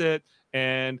discuss it.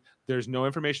 And there's no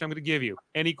information I'm going to give you.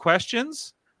 Any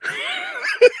questions?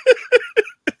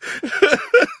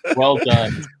 Well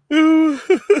done.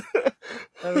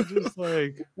 I was just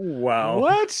like, wow.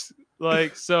 What?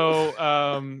 Like, so,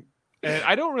 and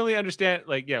I don't really understand,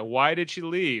 like, why did she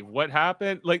leave? What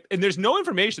happened? Like, and there's no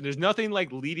information. There's nothing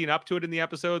like leading up to it in the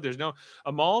episode. There's no,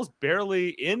 Amal's barely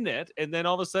in it. And then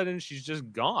all of a sudden she's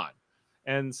just gone.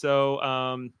 And so,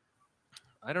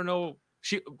 I don't know.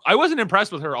 I wasn't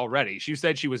impressed with her already. She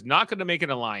said she was not going to make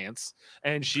an alliance,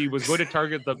 and she was going to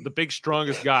target the big,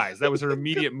 strongest guys. That was her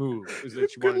immediate move. Is that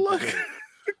she wanted to do.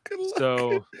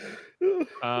 So,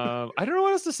 I don't know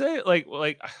what else to say. Like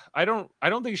I don't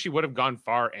think she would have gone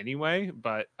far anyway.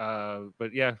 But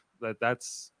yeah,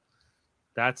 that's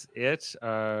it.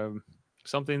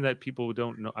 Something that people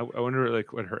don't know. I wonder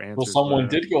like what her answer. Well, someone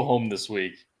did go home this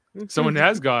week. Someone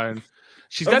has gone.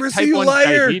 She's got type 1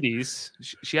 diabetes.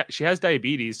 She has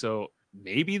diabetes, so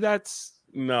maybe that's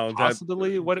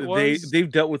possibly what it was. They've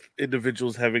dealt with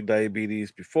individuals having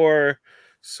diabetes before,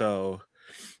 so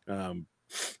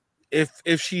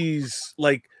if she's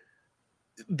like,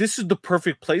 this is the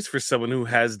perfect place for someone who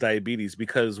has diabetes,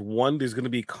 because one, there's going to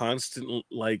be constant,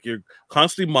 like, you're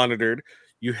constantly monitored.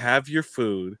 You have your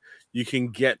food. You can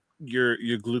get your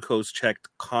glucose checked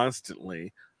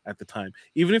constantly at the time.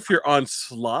 Even if you're on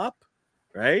slop,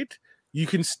 right? You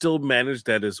can still manage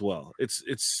that as well.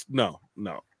 It's no,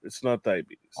 it's not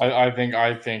diabetes. I think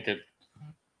it.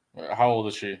 How old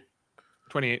is she?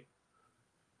 28.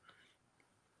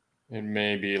 It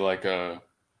may be like a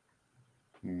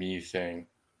me thing.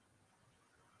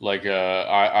 Like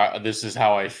this is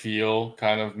how I feel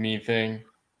kind of me thing.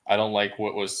 I don't like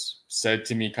what was said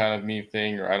to me kind of me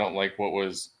thing, or I don't like what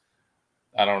was.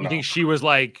 I don't know. You think she was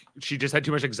like, she just had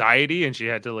too much anxiety and she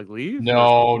had to like leave?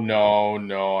 No.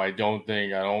 I don't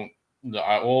think.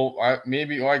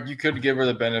 Maybe like you could give her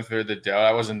the benefit of the doubt.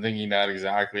 I wasn't thinking that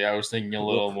exactly. I was thinking a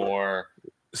little more.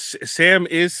 Sam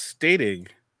is stating.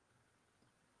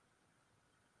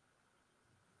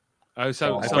 I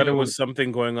thought it was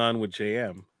something going on with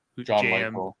JM.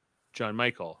 John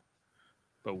Michael.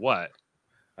 But what?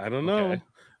 I don't know. Okay.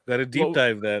 Got to deep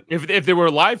dive that. If there were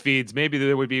live feeds, maybe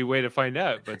there would be a way to find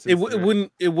out. But it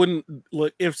wouldn't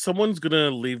look. If someone's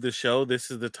gonna leave the show, this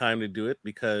is the time to do it,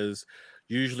 because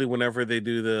usually whenever they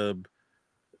do the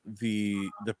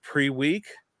pre-week,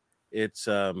 it's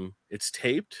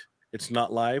taped. It's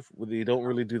not live. They don't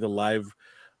really do the live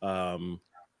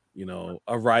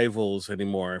arrivals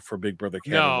anymore for Big Brother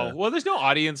Canada. No, well, there's no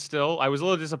audience still. I was a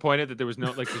little disappointed that there was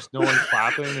there's no one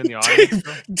clapping in the audience.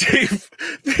 Dave,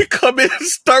 they come in and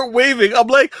start waving. I'm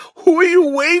like, who are you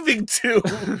waving to?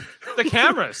 The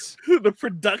cameras, the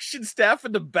production staff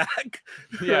in the back.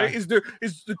 Yeah, right? Is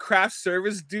the craft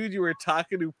service dude you were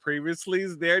talking to previously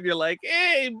is there? And you're like,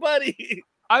 hey, buddy.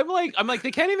 I'm like,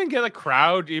 they can't even get a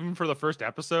crowd even for the first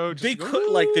episode. They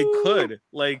could,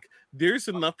 there's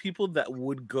enough people that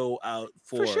would go out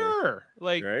for sure.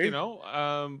 Like, right?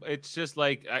 It's just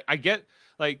like I get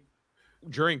like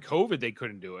during COVID they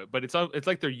couldn't do it, but it's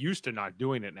like they're used to not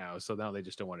doing it now, so now they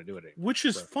just don't want to do it anymore. Which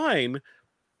is fine,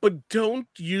 but don't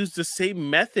use the same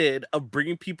method of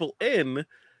bringing people in.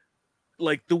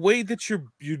 Like the way that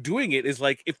you're doing it is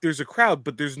like if there's a crowd,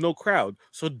 but there's no crowd,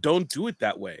 so don't do it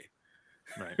that way.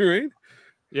 Right.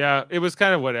 Yeah, it was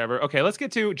kind of whatever. Okay, let's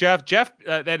get to Jeff. Jeff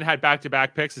then had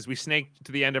back-to-back picks as we snaked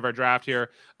to the end of our draft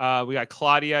here. We got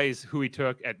Claudia is who he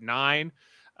took at 9,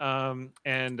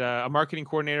 and a marketing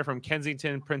coordinator from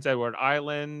Kensington, Prince Edward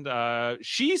Island.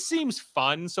 She seems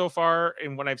fun so far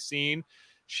in what I've seen.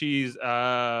 She's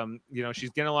she's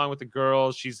getting along with the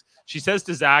girls. She says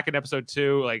to Zach in episode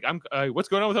 2, like, I'm what's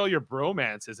going on with all your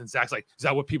bromances? And Zach's like, is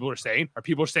that what people are saying? Are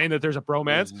people saying that there's a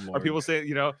bromance? Are people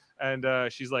saying,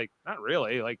 and she's like, not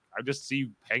really. Like, I just see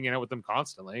you hanging out with them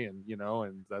constantly, and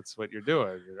and that's what you're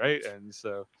doing, right? And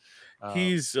so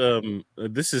he's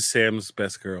this is Sam's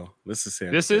best girl. This is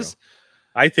Sam's This girl. is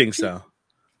I think so.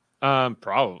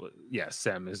 Probably, yes.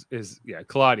 Sam is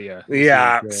Claudia.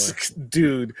 Yeah,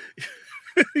 dude.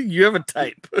 You have a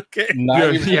type, okay?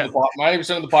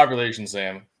 90% of the population,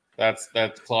 Sam. That's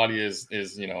Claudia is.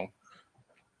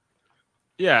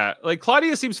 Yeah, like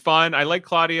Claudia seems fun. I like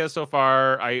Claudia so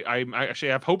far. I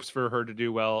actually have hopes for her to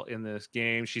do well in this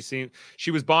game. She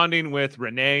was bonding with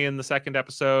Renee in the second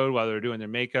episode while they were doing their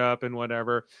makeup and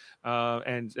whatever.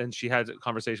 And she had a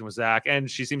conversation with Zach,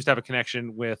 and she seems to have a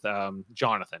connection with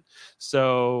Jonathan.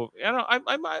 So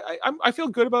I feel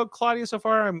good about Claudia so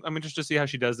far. I'm interested to see how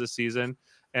she does this season.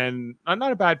 And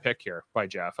not a bad pick here by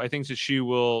Jeff. I think that she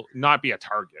will not be a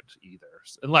target either,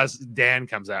 unless Zach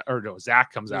comes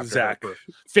after her for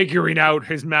figuring out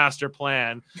his master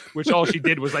plan, which all she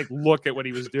did was like look at what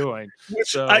he was doing.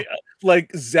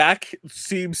 Zach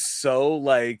seems so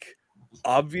like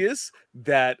obvious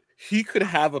that he could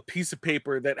have a piece of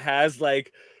paper that has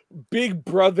like Big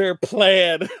Brother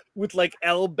plan with like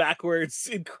L backwards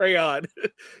in crayon.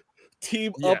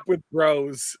 Team up with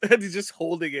bros, and he's just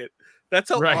holding it. That's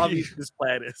how obvious this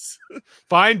plan is.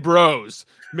 Find bros,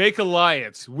 make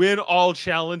alliance, win all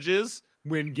challenges,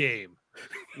 win game.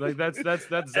 Like that's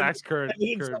Zach's current.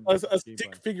 A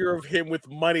stick figure of him with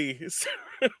money.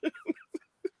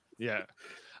 Yeah.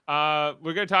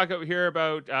 We're going to talk here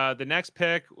about the next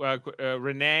pick,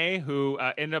 Renee, who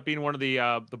ended up being one of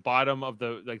the bottom of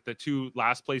the 2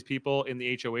 last place people in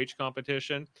the HOH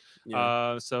competition.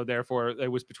 Yeah. So therefore, it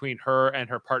was between her and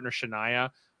her partner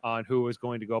Shania on who was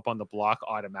going to go up on the block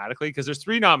automatically, because there's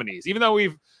 3 nominees. Even though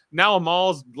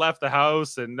Amal's left the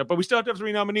house, but we still have to have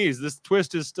 3 nominees. This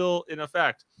twist is still in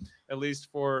effect, at least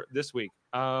for this week.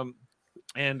 And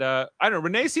I don't know.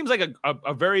 Renee seems like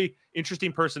a very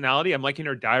interesting personality. I'm liking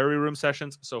her diary room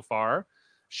sessions so far.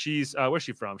 She's where's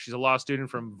she from? She's a law student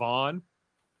from Vaughan.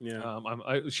 Yeah.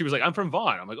 She was like, I'm from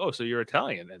Vaughan. I'm like, oh, so you're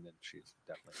Italian? And then she's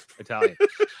definitely Italian.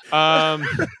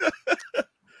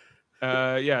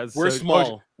 Yeah. We're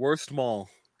small.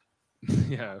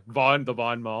 Yeah. The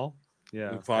Vaughan Mall.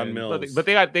 Yeah. Vaughan Mills. But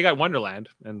they got Wonderland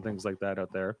and things like that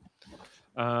out there.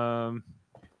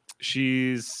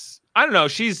 I don't know.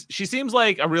 She seems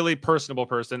like a really personable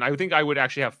person. I think I would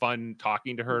actually have fun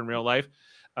talking to her in real life.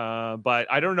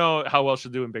 But I don't know how well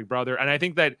she'll do in Big Brother. And I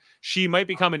think that she might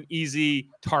become an easy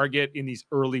target in these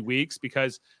early weeks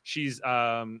because she's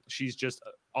just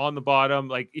on the bottom.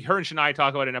 Like her and Shania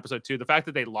talk about in episode 2, the fact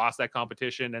that they lost that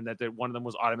competition and that one of them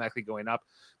was automatically going up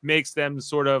makes them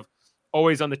sort of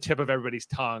always on the tip of everybody's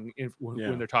tongue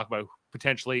when they're talking about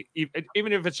potentially,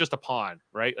 even if it's just a pawn,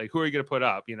 right? Like, who are you going to put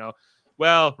up?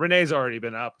 Well, Renee's already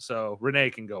been up, so Renee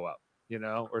can go up,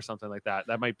 or something like that.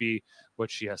 That might be what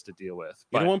she has to deal with.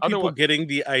 But you don't want people getting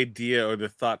the idea or the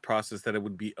thought process that it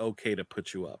would be okay to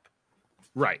put you up.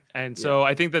 Right. And so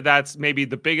I think that's maybe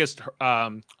the biggest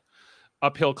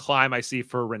uphill climb I see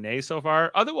for Renee so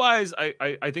far. Otherwise,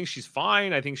 I think she's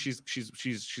fine. I think she's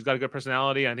got a good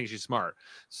personality. I think she's smart.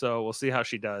 So we'll see how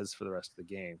she does for the rest of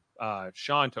the game.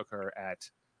 Sean took her at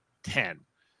 10.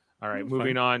 All right,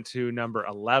 moving on to number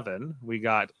 11, we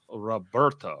got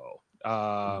Roberto.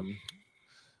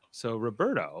 So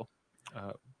Roberto,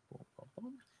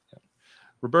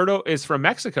 Roberto is from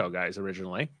Mexico, guys.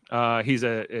 Originally, he's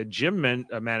a gym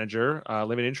manager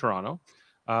living in Toronto.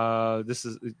 This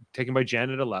is taken by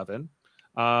Jen at 11.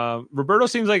 Roberto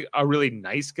seems like a really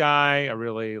nice guy. A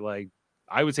really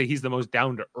I would say he's the most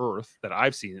down to earth that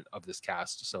I've seen of this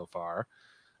cast so far.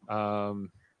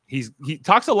 He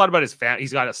talks a lot about his family.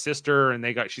 He's got a sister, and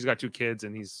she's got 2 kids,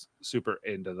 and he's super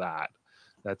into that.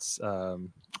 That's a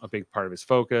big part of his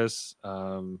focus.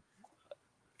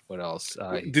 What else?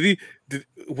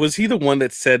 Was he the one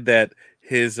that said that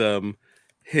his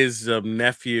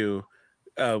nephew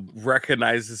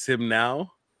recognizes him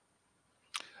now?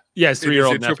 Yes,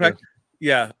 3-year-old nephew.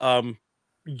 Yeah.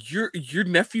 Your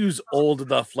nephew's old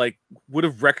enough, would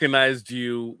have recognized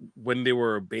you when they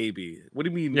were a baby. What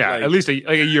do you mean? Yeah, at least a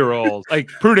year old.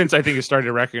 Prudence, I think, is starting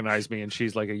to recognize me, and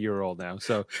she's a year old now.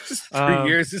 So just 3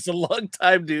 years is a long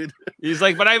time, dude. He's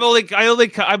like, but I'm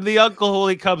the uncle who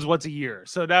only comes once a year.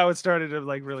 So now it's started to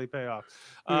really pay off.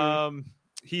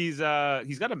 He's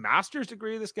got a master's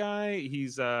degree. This guy,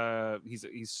 he's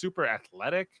super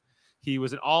athletic. He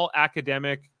was an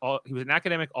academic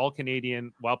all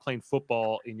Canadian while playing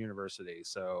football in university.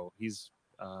 So he's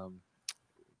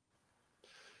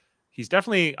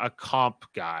definitely a comp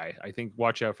guy. I think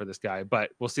watch out for this guy,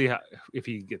 but we'll see if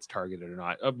he gets targeted or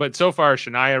not. But so far,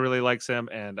 Shania really likes him,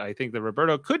 and I think that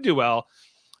Roberto could do well.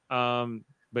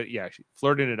 But yeah,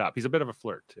 flirting it up. He's a bit of a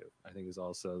flirt too, I think, is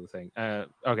also the thing.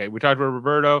 Okay, we talked about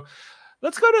Roberto.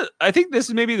 Let's go to, I think this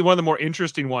is maybe one of the more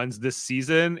interesting ones this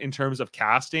season in terms of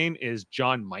casting is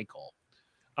John Michael.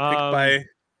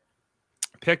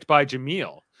 Picked by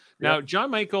Jamil. Now, John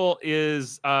Michael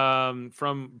is from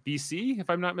BC,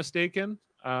 if I'm not mistaken.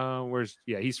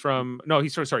 He's from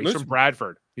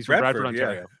Bradford. He's from Bradford,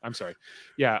 Ontario. Yeah. I'm sorry.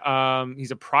 Yeah. He's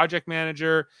a project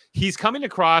manager. He's coming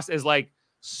across as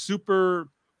super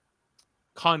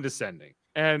condescending.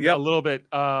 And a little bit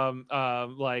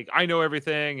I know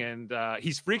everything, and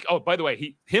he's Oh, by the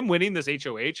way, him winning this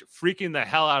HOH freaking the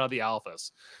hell out of the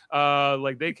alphas.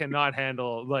 They cannot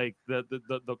handle the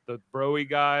broy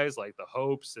guys, the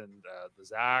Hopes and the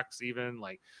Zachs. Even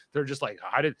they're just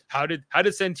how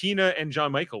did Santina and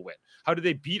John Michael win? How did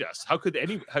they beat us? How could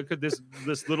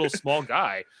this little small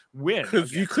guy win?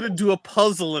 Because you couldn't do a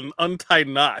puzzle and untie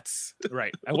knots,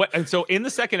 right? And so in the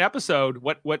second episode,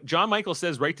 what John Michael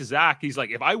says right to Zach, he's like,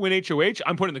 if I win HOH,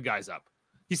 I'm putting the guys up.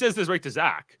 He says this right to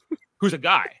Zach, who's a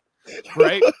guy,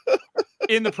 right?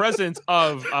 In the presence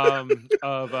of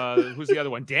who's the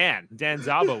other one? Dan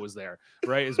Zabo was there,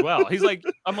 right, as well. He's like,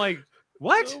 I'm like,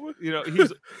 what?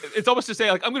 It's almost to say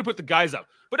I'm going to put the guys up,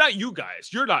 but not you guys.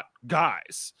 You're not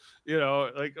guys.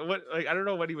 What? I don't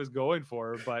know what he was going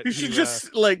for, but you should just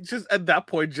at that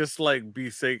point, be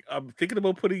saying, I'm thinking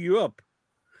about putting you up.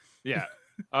 Yeah.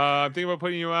 I'm thinking about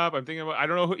putting you up. I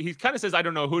don't know. He kind of says, I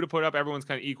don't know who to put up. Everyone's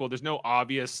kind of equal. There's no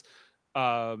obvious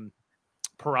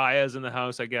pariahs in the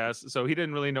house, I guess. So he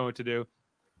didn't really know what to do.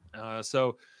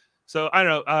 So I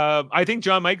don't know. I think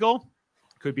John Michael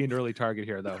could be an early target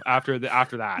here, though. After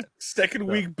that, second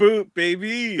week boot,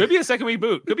 baby. Could be a second week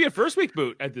boot. Could be a first week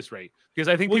boot at this rate, because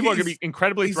I think people are going to be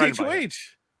incredibly threatened by him.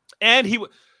 And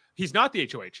he's not the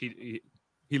HOH.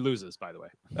 He loses, by the way.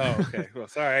 Oh, okay. Well,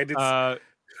 sorry, I did.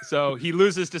 So he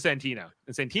loses to Santina,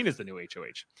 and Santina's the new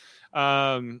HOH.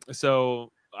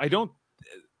 So I don't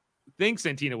think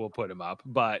Santina will put him up,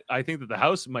 but I think that the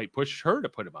house might push her to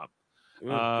put him up.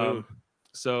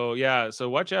 So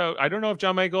watch out. I don't know if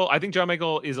John Michael. I think John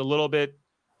Michael is a little bit.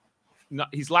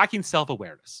 He's lacking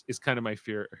self-awareness. Is kind of my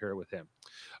fear here with him.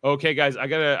 Okay, guys, I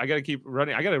gotta keep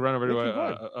running. I gotta run over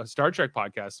to a Star Trek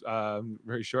podcast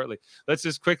very shortly. Let's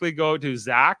just quickly go to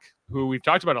Zach, who we've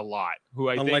talked about a lot. Who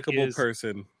I think is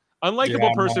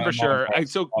unlikable person for sure.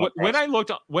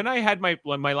 When I had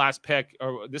my last pick,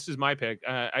 or this is my pick,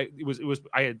 I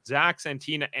had Zach,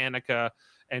 Santina, Annika,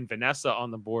 and Vanessa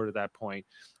on the board at that point.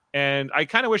 And I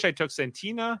kind of wish I took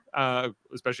Santina,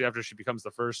 especially after she becomes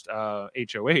the first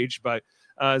HOH. But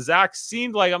Zach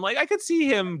seemed like, I could see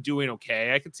him doing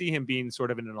okay. I could see him being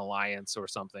sort of in an alliance or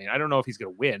something. I don't know if he's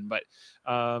going to win, but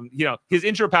his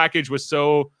intro package was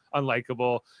so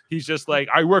unlikable. He's just like,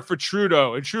 I work for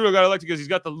Trudeau, and Trudeau got elected because he's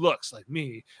got the looks like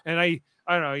me. And I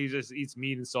don't know. He just eats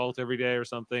meat and salt every day or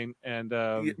something. And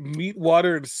meat,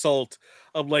 water, and salt.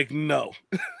 I'm like, no,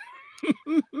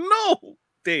 no,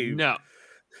 Dave, no.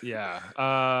 Yeah.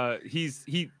 I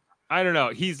don't know.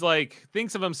 He's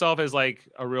thinks of himself as a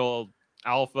real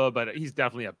alpha, but he's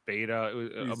definitely a beta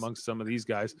amongst some of these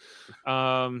guys.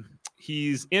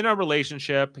 He's in a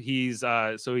relationship. He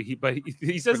says in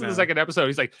the second episode,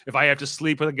 he's like, if I have to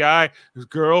sleep with a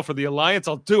girl for the alliance,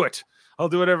 I'll do it. I'll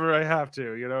do whatever I have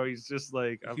to. He's just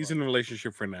he's in a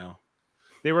relationship for now.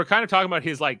 they were kind of talking about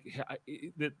his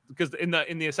because in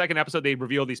the second episode they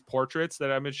reveal these portraits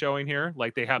that I've been showing here.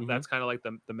 Like they have that's kind of like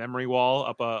the memory wall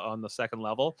up on the second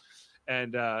level,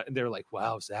 and they're like,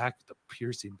 wow, Zach, the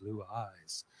piercing blue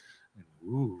eyes, and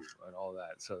ooh, and all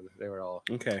that. So they were all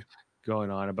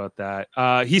going on about that.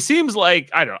 He seems like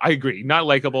I agree, not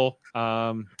likable,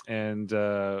 and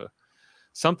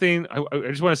something I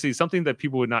just want to see something that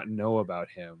people would not know about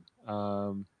him.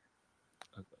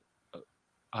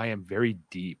 I am very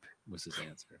deep was his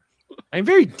answer. I'm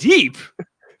very deep.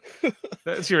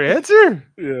 That's your answer?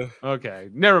 Yeah. Okay.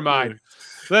 Never mind.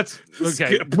 Let's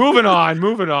Skip. Moving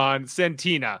on.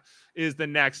 Santina is the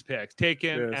next pick.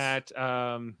 Taken at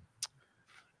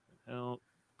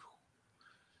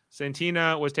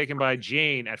Santina was taken by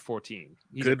Jane at 14.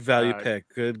 He's good value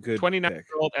pick. Good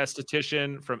 29-year-old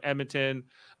esthetician from Edmonton,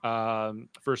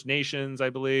 First Nations, I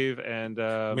believe, and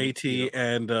Métis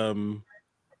and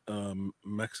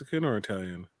Mexican or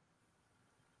Italian.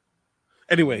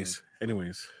 Anyways.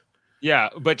 Yeah,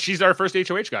 but she's our first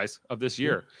HOH guys of this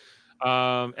year.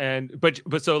 But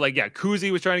so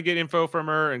Kuzi was trying to get info from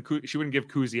her, and she wouldn't give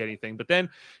Kuzi anything. But then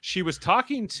she was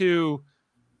talking to,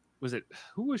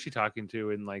 who was she talking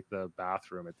to in like the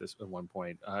bathroom at one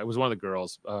point? It was one of the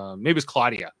girls. Maybe it was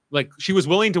Claudia. Like she was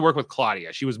willing to work with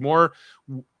Claudia. She was more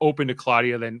open to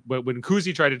Claudia than when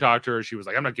Kuzi tried to talk to her. She was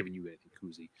like, "I'm not giving you anything,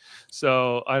 Kuzi."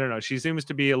 So I don't know. She seems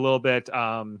to be a little bit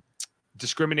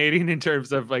discriminating in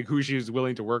terms of like who she's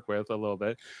willing to work with a little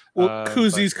bit. Well,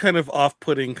 Kuzi's kind of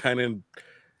off-putting, kind of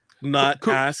not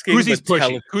asking. Kuzi's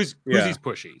pushy. Kuzi's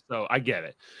pushy. So I get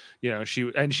it. She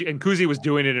and Kuzi was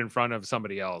doing it in front of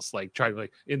somebody else, like trying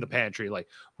like in the pantry, like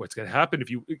what's going to happen if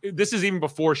you, this is even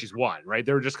before she's won, right?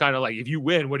 They were just kind of like, if you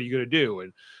win, what are you going to do?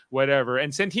 And whatever.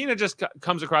 And Santina just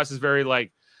comes across as very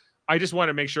like, I just want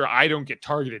to make sure I don't get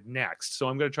targeted next. So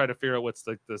I'm going to try to figure out what's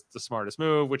the smartest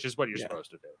move, which is what you're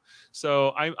supposed to do.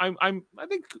 So I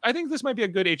think this might be a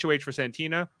good HOH for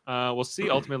Santina. We'll see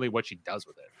ultimately what she does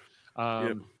with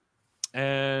it.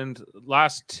 And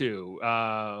last two,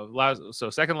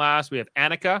 second last, we have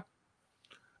Annika.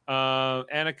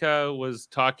 Annika was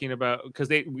talking about, because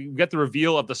we get the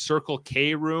reveal of the Circle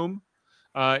K room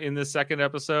in the second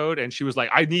episode, and she was like,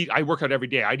 I work out every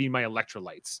day. I need my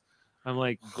electrolytes. I'm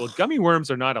like, well, gummy worms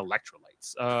are not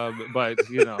electrolytes, but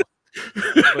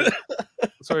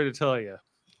sorry to tell you.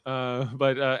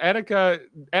 But Annika,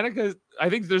 I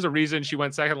think there's a reason she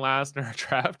went second last in her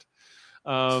draft.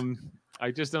 I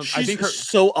just don't. She's I think her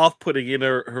so off-putting in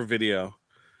her video.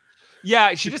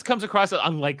 Yeah, she just comes across as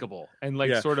unlikable and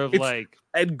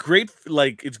and great.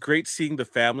 Like it's great seeing the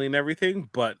family and everything,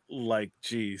 but like,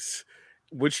 geez,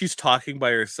 when she's talking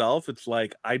by herself, it's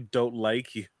like I don't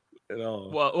like you at all.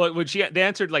 Well, when they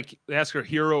ask her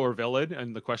hero or villain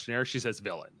in the questionnaire, she says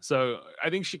villain. So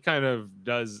I think she kind of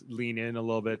does lean in a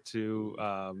little bit to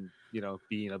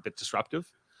being a bit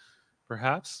disruptive.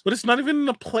 Perhaps, but it's not even in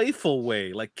a playful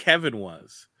way like Kevin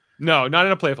was. No, not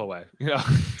in a playful way.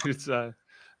 It's a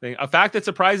fact that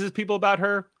surprises people about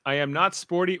her. I am not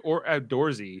sporty or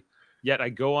outdoorsy, yet I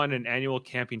go on an annual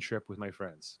camping trip with my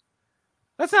friends.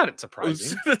 That's not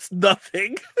surprising. That's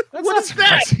nothing. That's what is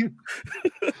that?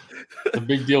 It's a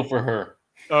big deal for her.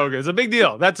 Okay, it's a big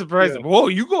deal. That's surprising. Yeah. Whoa,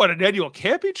 you go on an annual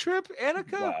camping trip,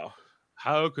 Annika? Wow.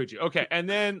 How could you? Okay, and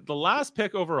then the last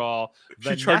pick overall,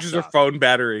 she charges her phone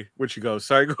battery when she goes.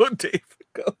 Sorry, go Dave.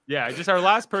 Go. Yeah, just our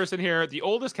last person here, the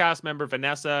oldest cast member,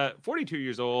 Vanessa, 42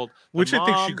 years old, which I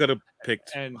think she could have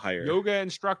picked and higher. Yoga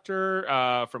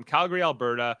instructor from Calgary,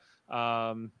 Alberta.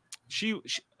 She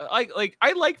I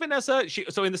like Vanessa.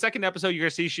 So in the second episode, you're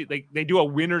gonna see they do a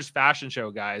winners fashion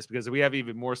show, guys, because we have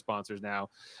even more sponsors now.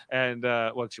 And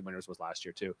winners was last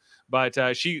year too. But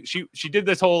she did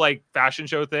this whole like fashion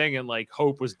show thing, and like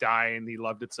Hope was dying. He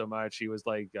loved it so much. He was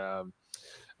like,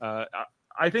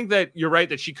 I think that you're right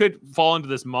that she could fall into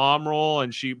this mom role,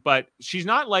 but she's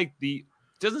not like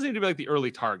doesn't seem to be like the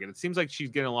early target. It seems like she's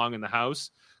getting along in the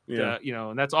house. Yeah,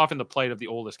 and that's often the plight of the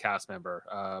oldest cast member.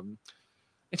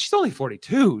 And she's only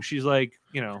 42. She's like,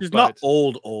 she's not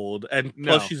old. And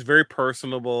plus she's very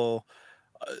personable.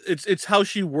 It's how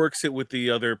she works it with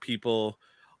the other people.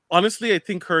 Honestly, I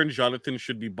think her and Jonathan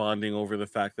should be bonding over the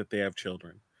fact that they have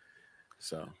children.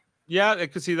 So yeah, I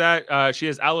could see that. She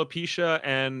has alopecia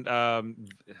and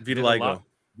vitiligo.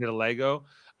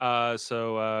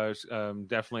 So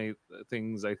definitely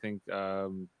things I think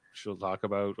she'll talk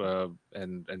about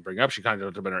and bring up. She kind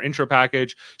of in her intro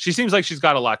package. She seems like she's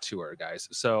got a lot to her, guys.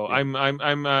 So yeah.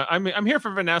 I'm here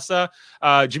for Vanessa.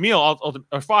 Jamil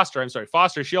or Foster. I'm sorry,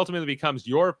 Foster. She ultimately becomes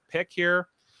your pick here.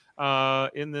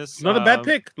 in this. Not a bad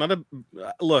pick. Not a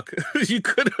look. You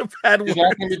could have had. He's worse.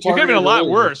 not gonna be It could have been a targeted lot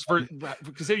early. worse for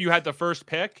consider you had the first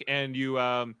pick and you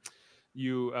know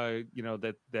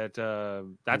that's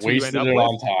who you Wasted end up it with.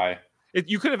 on Ty.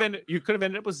 You could have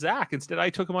ended up with Zach. Instead, I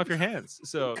took him off your hands.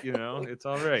 So it's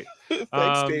all right.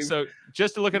 Thanks, Dave. So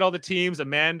just to look at all the teams,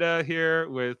 Amanda here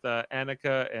with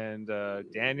Annika and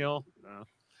Daniel.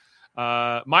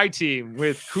 My team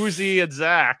with Kuzi and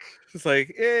Zach. It's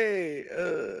like, hey,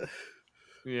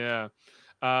 yeah.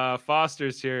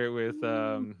 Foster's here with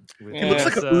he looks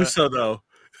like a Uso though.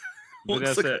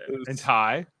 Vanessa and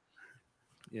Ty.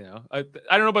 I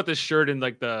don't know about the shirt and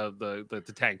like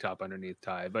the tank top underneath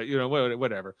Ty, but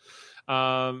whatever.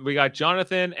 We got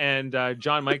Jonathan and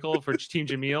John Michael for Team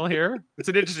Jamil here. It's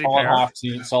an interesting pair.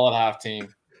 Solid half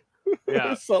team.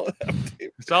 Yeah, solid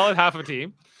half a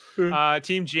team.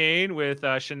 Team Jane with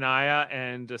Shania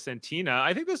and Santina.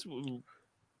 I think this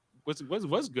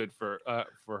was good for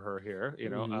her here.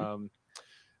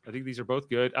 I think these are both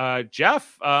good.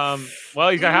 Jeff, well,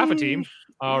 he's got half a team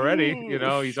already.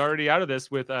 He's already out of this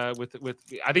with. I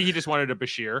think he just wanted a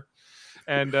Bashir,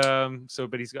 and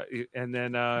but he's got. And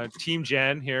then Team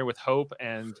Jen here with Hope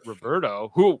and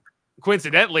Roberto, who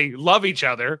coincidentally love each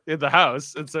other in the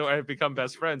house, and so I've become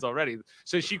best friends already.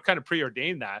 So she kind of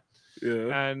preordained that.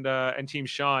 Yeah. And Team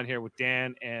Sean here with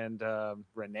Dan and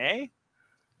Renee,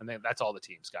 and then that's all the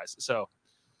teams, guys. So,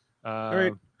 all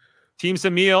right. Team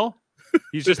Samil.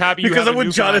 He's just happy because I'm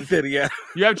with Jonathan. Yeah,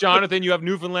 you have Jonathan. You have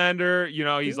Newfoundlander.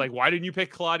 He's like, why didn't you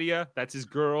pick Claudia? That's his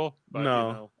girl. But,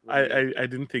 no, I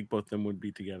didn't think both of them would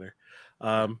be together.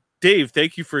 Dave,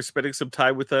 thank you for spending some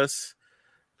time with us.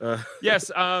 Yes.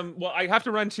 Well, I have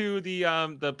to run to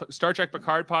the Star Trek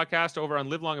Picard podcast over on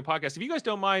Live Long and Podcast. If you guys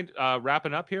don't mind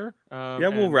wrapping up here,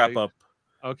 we'll wrap up.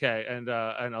 Okay, and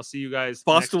I'll see you guys.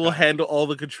 Foster will handle all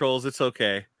the controls. It's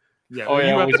okay. Yeah.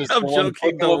 I'm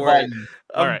joking. Don't worry.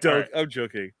 I'm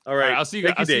joking. All right. I'll see you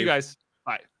guys. I'll see you guys.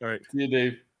 Bye. All right. See you,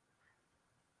 Dave.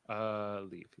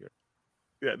 Leave here.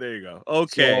 Yeah, there you go.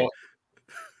 Okay. So,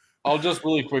 I'll just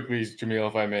really quickly, Jamil,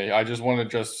 if I may. I just want to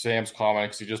address Sam's comment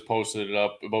because he just posted it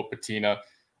up about Bettina.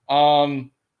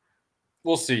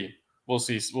 We'll see. We'll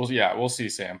see,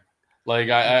 Sam.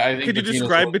 Like I think. Could you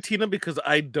describe Bettina because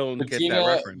I don't get that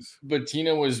reference?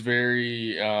 Bettina was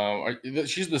very.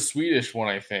 She's the Swedish one,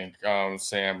 I think.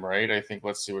 Sam, right? I think.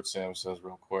 Let's see what Sam says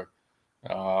real quick.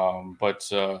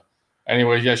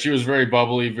 Anyway, yeah, she was very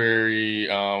bubbly, very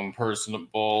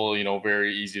personable.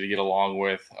 Very easy to get along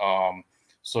with.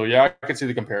 So yeah, I could see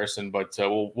the comparison, but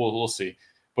we'll see.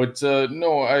 But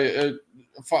no,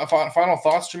 final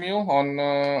thoughts, Jamil,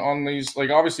 on these. Like,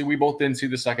 obviously, we both didn't see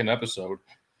the second episode.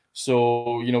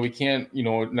 So, we can't,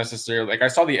 necessarily, like, I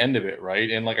saw the end of it,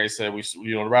 right? And like I said, we,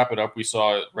 to wrap it up, we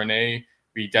saw Renee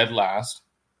be dead last,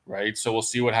 right? So we'll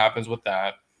see what happens with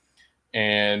that.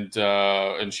 And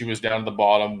she was down at the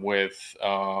bottom with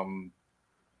Renee,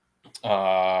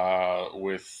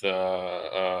 or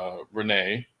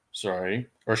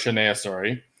Shania,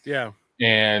 sorry. Yeah.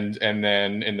 And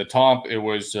then in the top, it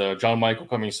was John Michael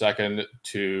coming second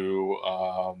to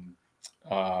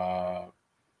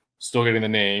still getting the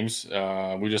names.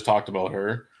 We just talked about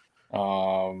her.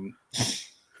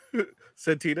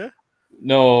 Santina?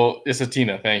 No, it's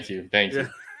Santina. Thank you. Yeah.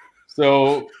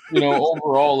 So,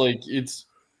 overall, like it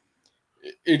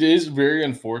is very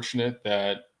unfortunate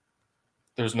that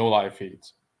there's no live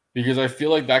feeds because I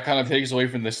feel like that kind of takes away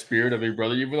from the spirit of Big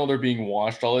Brother. Even though they're being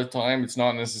watched all the time, it's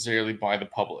not necessarily by the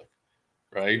public,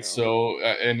 right? Yeah. So,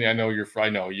 and I know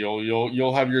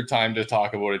you'll have your time to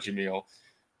talk about it, Jamil.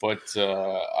 But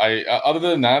other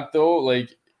than that, though,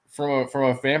 like from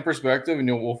a fan perspective, and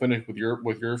we'll finish with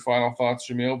your final thoughts,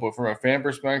 Jamil. But from a fan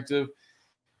perspective,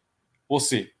 we'll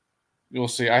see. You'll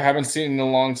see. I haven't seen it in a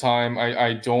long time.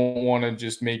 I don't want to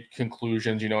just make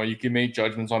conclusions. You can make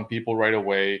judgments on people right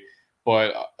away.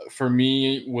 But for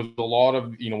me, with a lot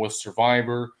of, with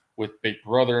Survivor, with Big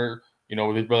Brother,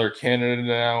 with Big Brother Canada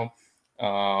now,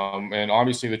 and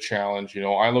obviously the challenge,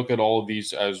 I look at all of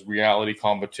these as reality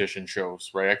competition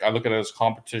shows, right? I look at it as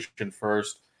competition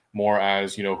first, more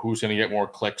as, who's going to get more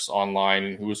clicks online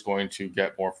and who's going to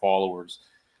get more followers.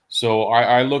 So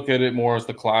I look at it more as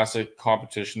the classic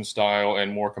competition style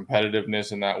and more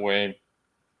competitiveness in that way.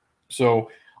 So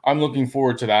I'm looking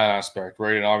forward to that aspect,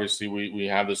 right? And obviously we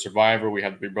have the Survivor, we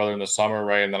have the Big Brother in the summer,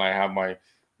 right? And then I have my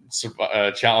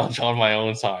challenge on my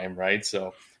own time, right?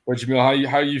 So, but Jamil,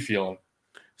 how are you feeling?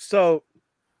 So,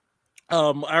 I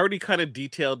already kind of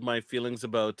detailed my feelings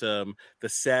about the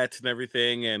set and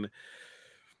everything, and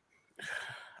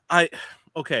I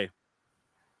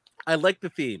like the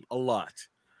theme a lot.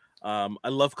 I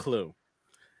love Clue.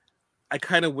 I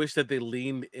kind of wish that they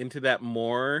leaned into that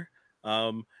more.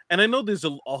 And I know there's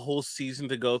a whole season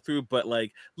to go through, but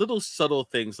like little subtle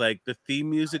things, like the theme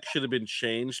music should have been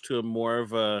changed to a more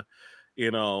of a,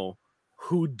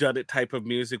 who done it type of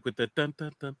music with the dun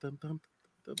dun dun dun dun.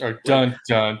 Or dun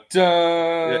dun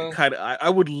dun. Kind of, I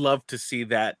would love to see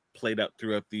that played out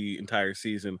throughout the entire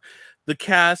season. The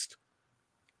cast,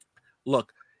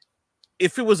 look,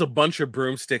 if it was a bunch of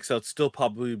broomsticks, I'd still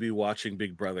probably be watching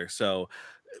Big Brother. So,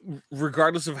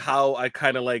 regardless of how I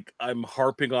kind of like, I'm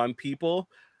harping on people,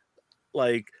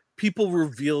 like people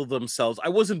reveal themselves. I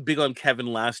wasn't big on Kevin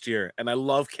last year, and I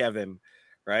love Kevin,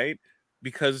 right?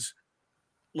 Because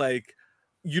like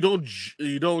you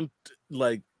don't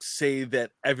like say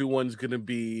that everyone's gonna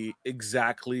be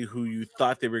exactly who you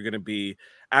thought they were gonna be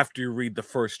after you read the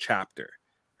first chapter,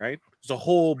 right? There's a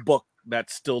whole book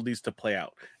that still needs to play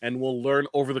out, and we'll learn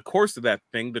over the course of that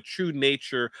thing the true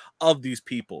nature of these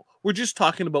people. We're just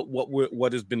talking about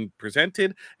what has been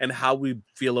presented and how we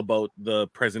feel about the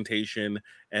presentation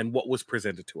and what was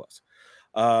presented to us.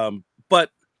 I'm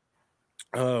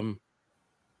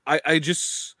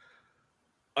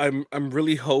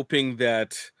really hoping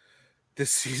that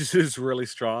this season is really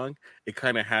strong. It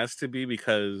kind of has to be,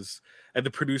 because and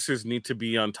the producers need to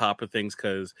be on top of things,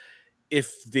 because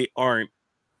if they aren't,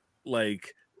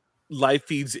 like, live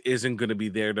feeds isn't going to be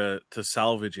there to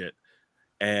salvage it,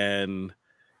 and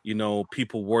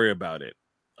people worry about it,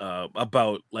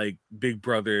 about like Big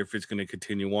Brother, if it's going to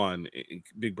continue on,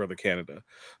 Big Brother Canada.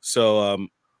 So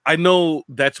I know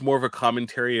that's more of a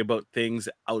commentary about things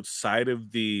outside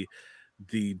of the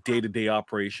day-to-day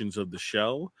operations of the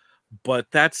show, but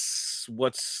that's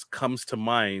what comes to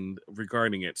mind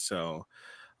regarding it. So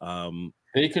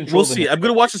we'll see. I'm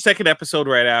going to watch the second episode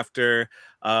right after.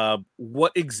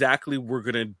 What exactly we're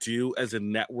going to do as a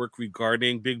network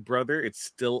regarding Big Brother, it's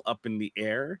still up in the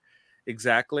air.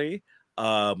 Exactly.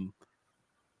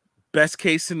 Best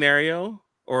case scenario,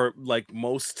 or like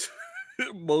most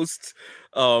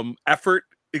effort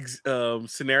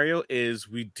scenario, is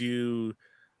we do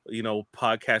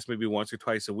podcast maybe once or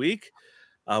twice a week.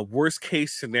 Worst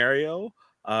case scenario,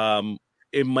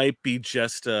 it might be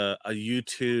just a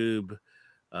YouTube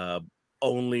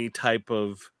only type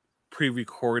of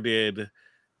pre-recorded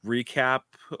recap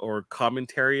or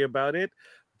commentary about it.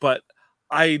 But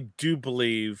I do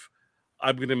believe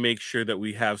I'm going to make sure that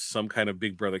we have some kind of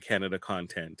Big Brother Canada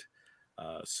content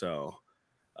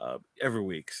every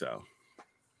week. So,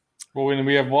 well,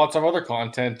 we have lots of other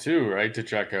content too, right, to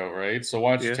check out, right? So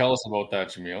why don't you tell us about that,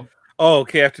 Jamil? Oh,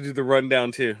 okay. I have to do the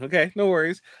rundown too. Okay, no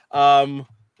worries.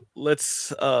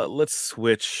 Let's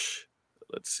switch.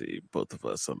 Let's see, both of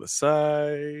us on the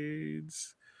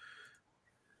sides.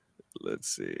 Let's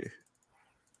see.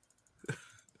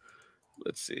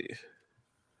 Let's see.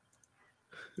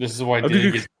 This is why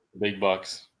Dave gets the big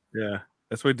bucks. Yeah,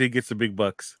 that's why Dave gets the big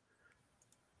bucks.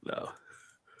 No.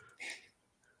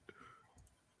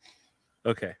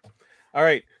 Okay. All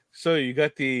right. So you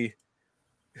got the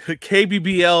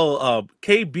KBBL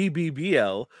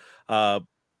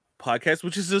podcast,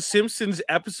 which is a Simpsons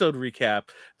episode recap.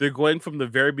 They're going from the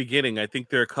very beginning. I think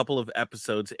they're a couple of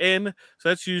episodes in, so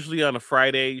that's usually on a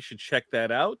Friday. You should check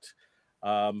that out.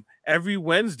 Every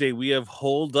Wednesday we have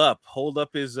Hold Up. Hold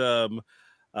Up is a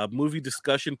movie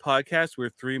discussion podcast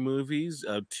where 3 movies,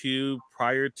 2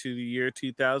 prior to the year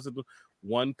 2000,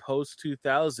 1 post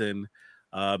 2000,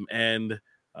 and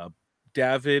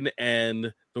Davin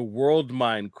and the World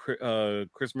Mind,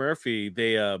 Chris Murphy,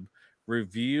 they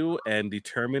review and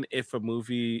determine if a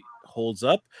movie holds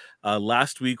up.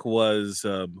 Last week was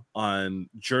on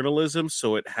journalism,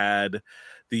 so it had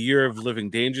The Year of Living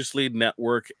Dangerously,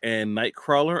 Network, and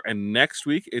Nightcrawler. And next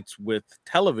week it's with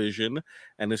television,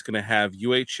 and it's going to have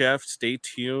UHF, Stay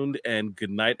Tuned, and Good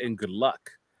Night and Good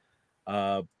Luck.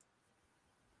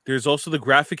 There's also the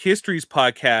Graphic Histories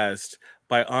podcast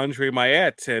by Andre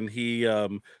Mayette, and he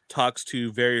talks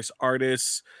to various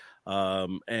artists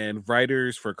and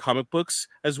writers for comic books,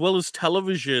 as well as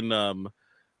television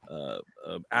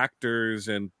actors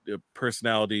and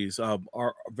personalities.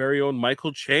 Our very own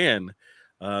Michael Chan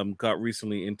got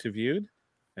recently interviewed,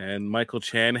 and Michael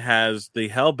Chan has the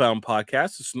Hellbound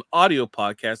podcast. It's an audio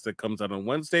podcast that comes out on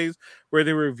Wednesdays where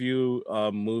they review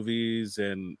movies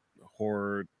and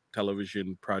horror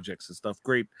television projects and stuff.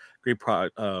 Great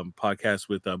podcast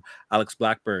with Alex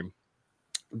Blackburn.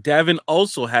 Davin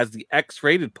also has the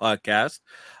X-Rated podcast,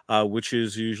 which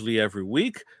is usually every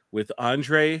week with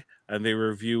Andre, and they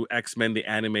review X-Men, the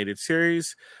animated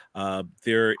series.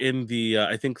 They're in the,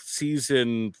 I think,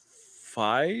 season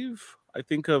 5, I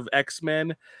think, of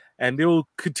X-Men, and they will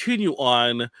continue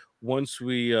on once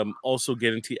we also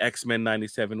get into X-Men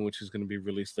 97, which is going to be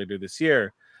released later this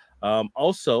year.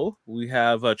 Also, we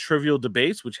have Trivial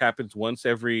Debates, which happens once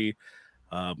every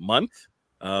month.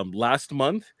 Last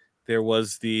month, there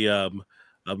was the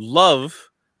Love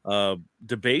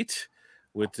debate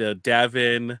with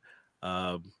Davin,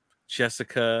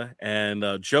 Jessica,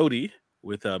 and Jody,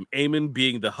 with Eamon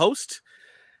being the host.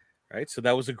 Right, so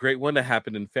that was a great one that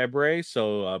happened in February.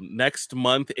 So next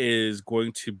month is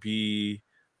going to be,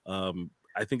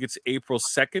 I think it's April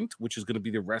 2nd, which is going to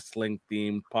be the wrestling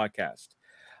themed podcast.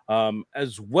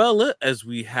 As well as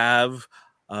we have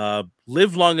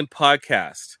Live Long and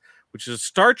Podcast, which is a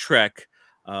Star Trek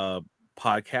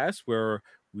podcast where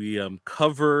we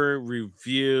cover,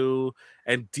 review,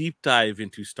 and deep dive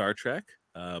into Star Trek.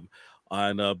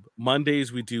 On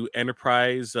Mondays, we do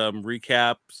Enterprise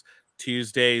recaps.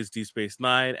 Tuesdays, Deep Space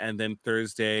Nine, and then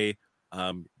Thursday,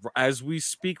 as we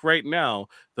speak right now,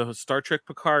 the Star Trek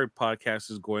Picard podcast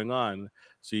is going on.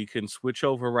 So you can switch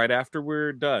over right after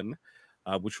we're done,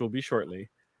 which will be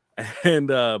shortly. And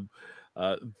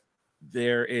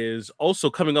there is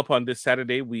also coming up on this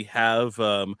Saturday, we have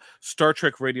Star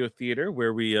Trek Radio Theater,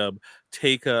 where we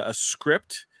take a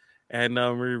script and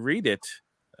we read it.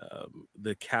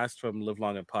 The cast from Live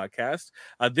Long and Podcast.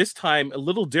 This time, a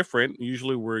little different.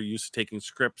 Usually, we're used to taking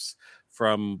scripts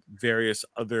from various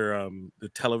other the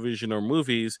television or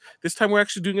movies. This time, we're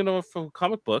actually doing it off of a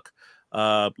comic book.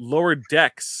 Lower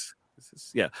Decks.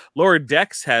 Lower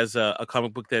Decks has a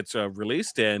comic book that's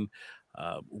released, and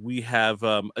we have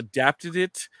adapted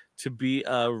it to be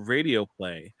a radio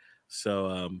play.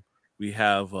 So we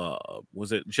have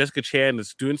was it Jessica Chan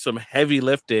is doing some heavy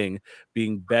lifting,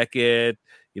 being Beckett,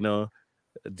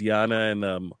 Deanna,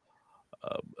 and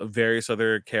various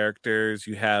other characters.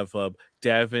 You have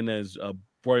Davin as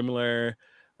Boimler,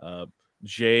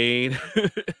 Jane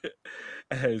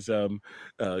as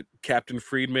Captain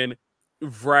Friedman.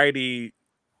 Variety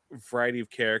of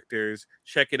characters.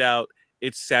 Check it out.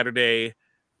 It's Saturday,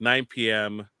 9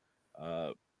 p.m.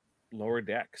 Lower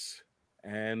Decks,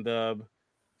 and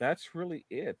that's really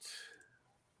it.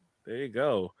 There you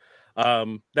go.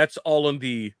 That's all on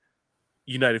the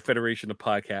United Federation of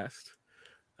Podcast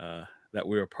that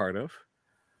we're a part of.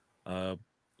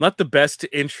 Not the best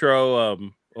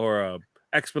intro or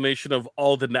explanation of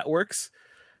all the networks,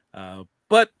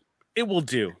 but it will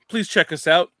do. Please check us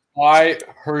out. I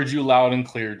heard you loud and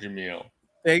clear, Jamil.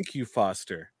 Thank you,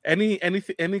 Foster. Any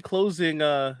closing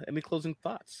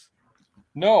thoughts?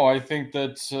 No, I think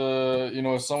that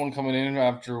as someone coming in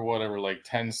after whatever, like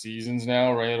 10 seasons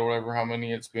now, right, or whatever, how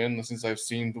many it's been since I've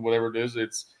seen whatever it is,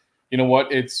 it's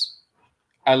it's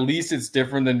at least it's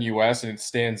different than US and it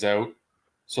stands out.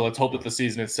 So let's hope that the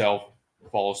season itself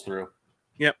follows through.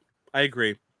 Yep, I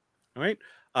agree. All right.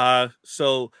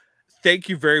 So thank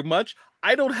you very much.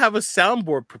 I don't have a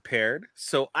soundboard prepared,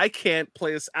 so I can't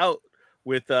play us out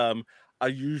with a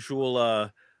usual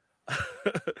a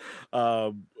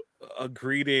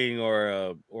greeting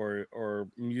or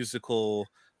musical,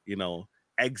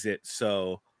 exit.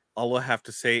 So all I have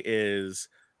to say is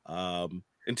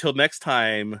until next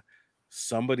time,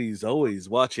 somebody's always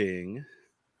watching.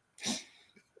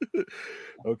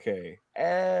 Okay,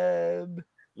 and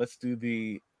let's do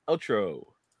the outro.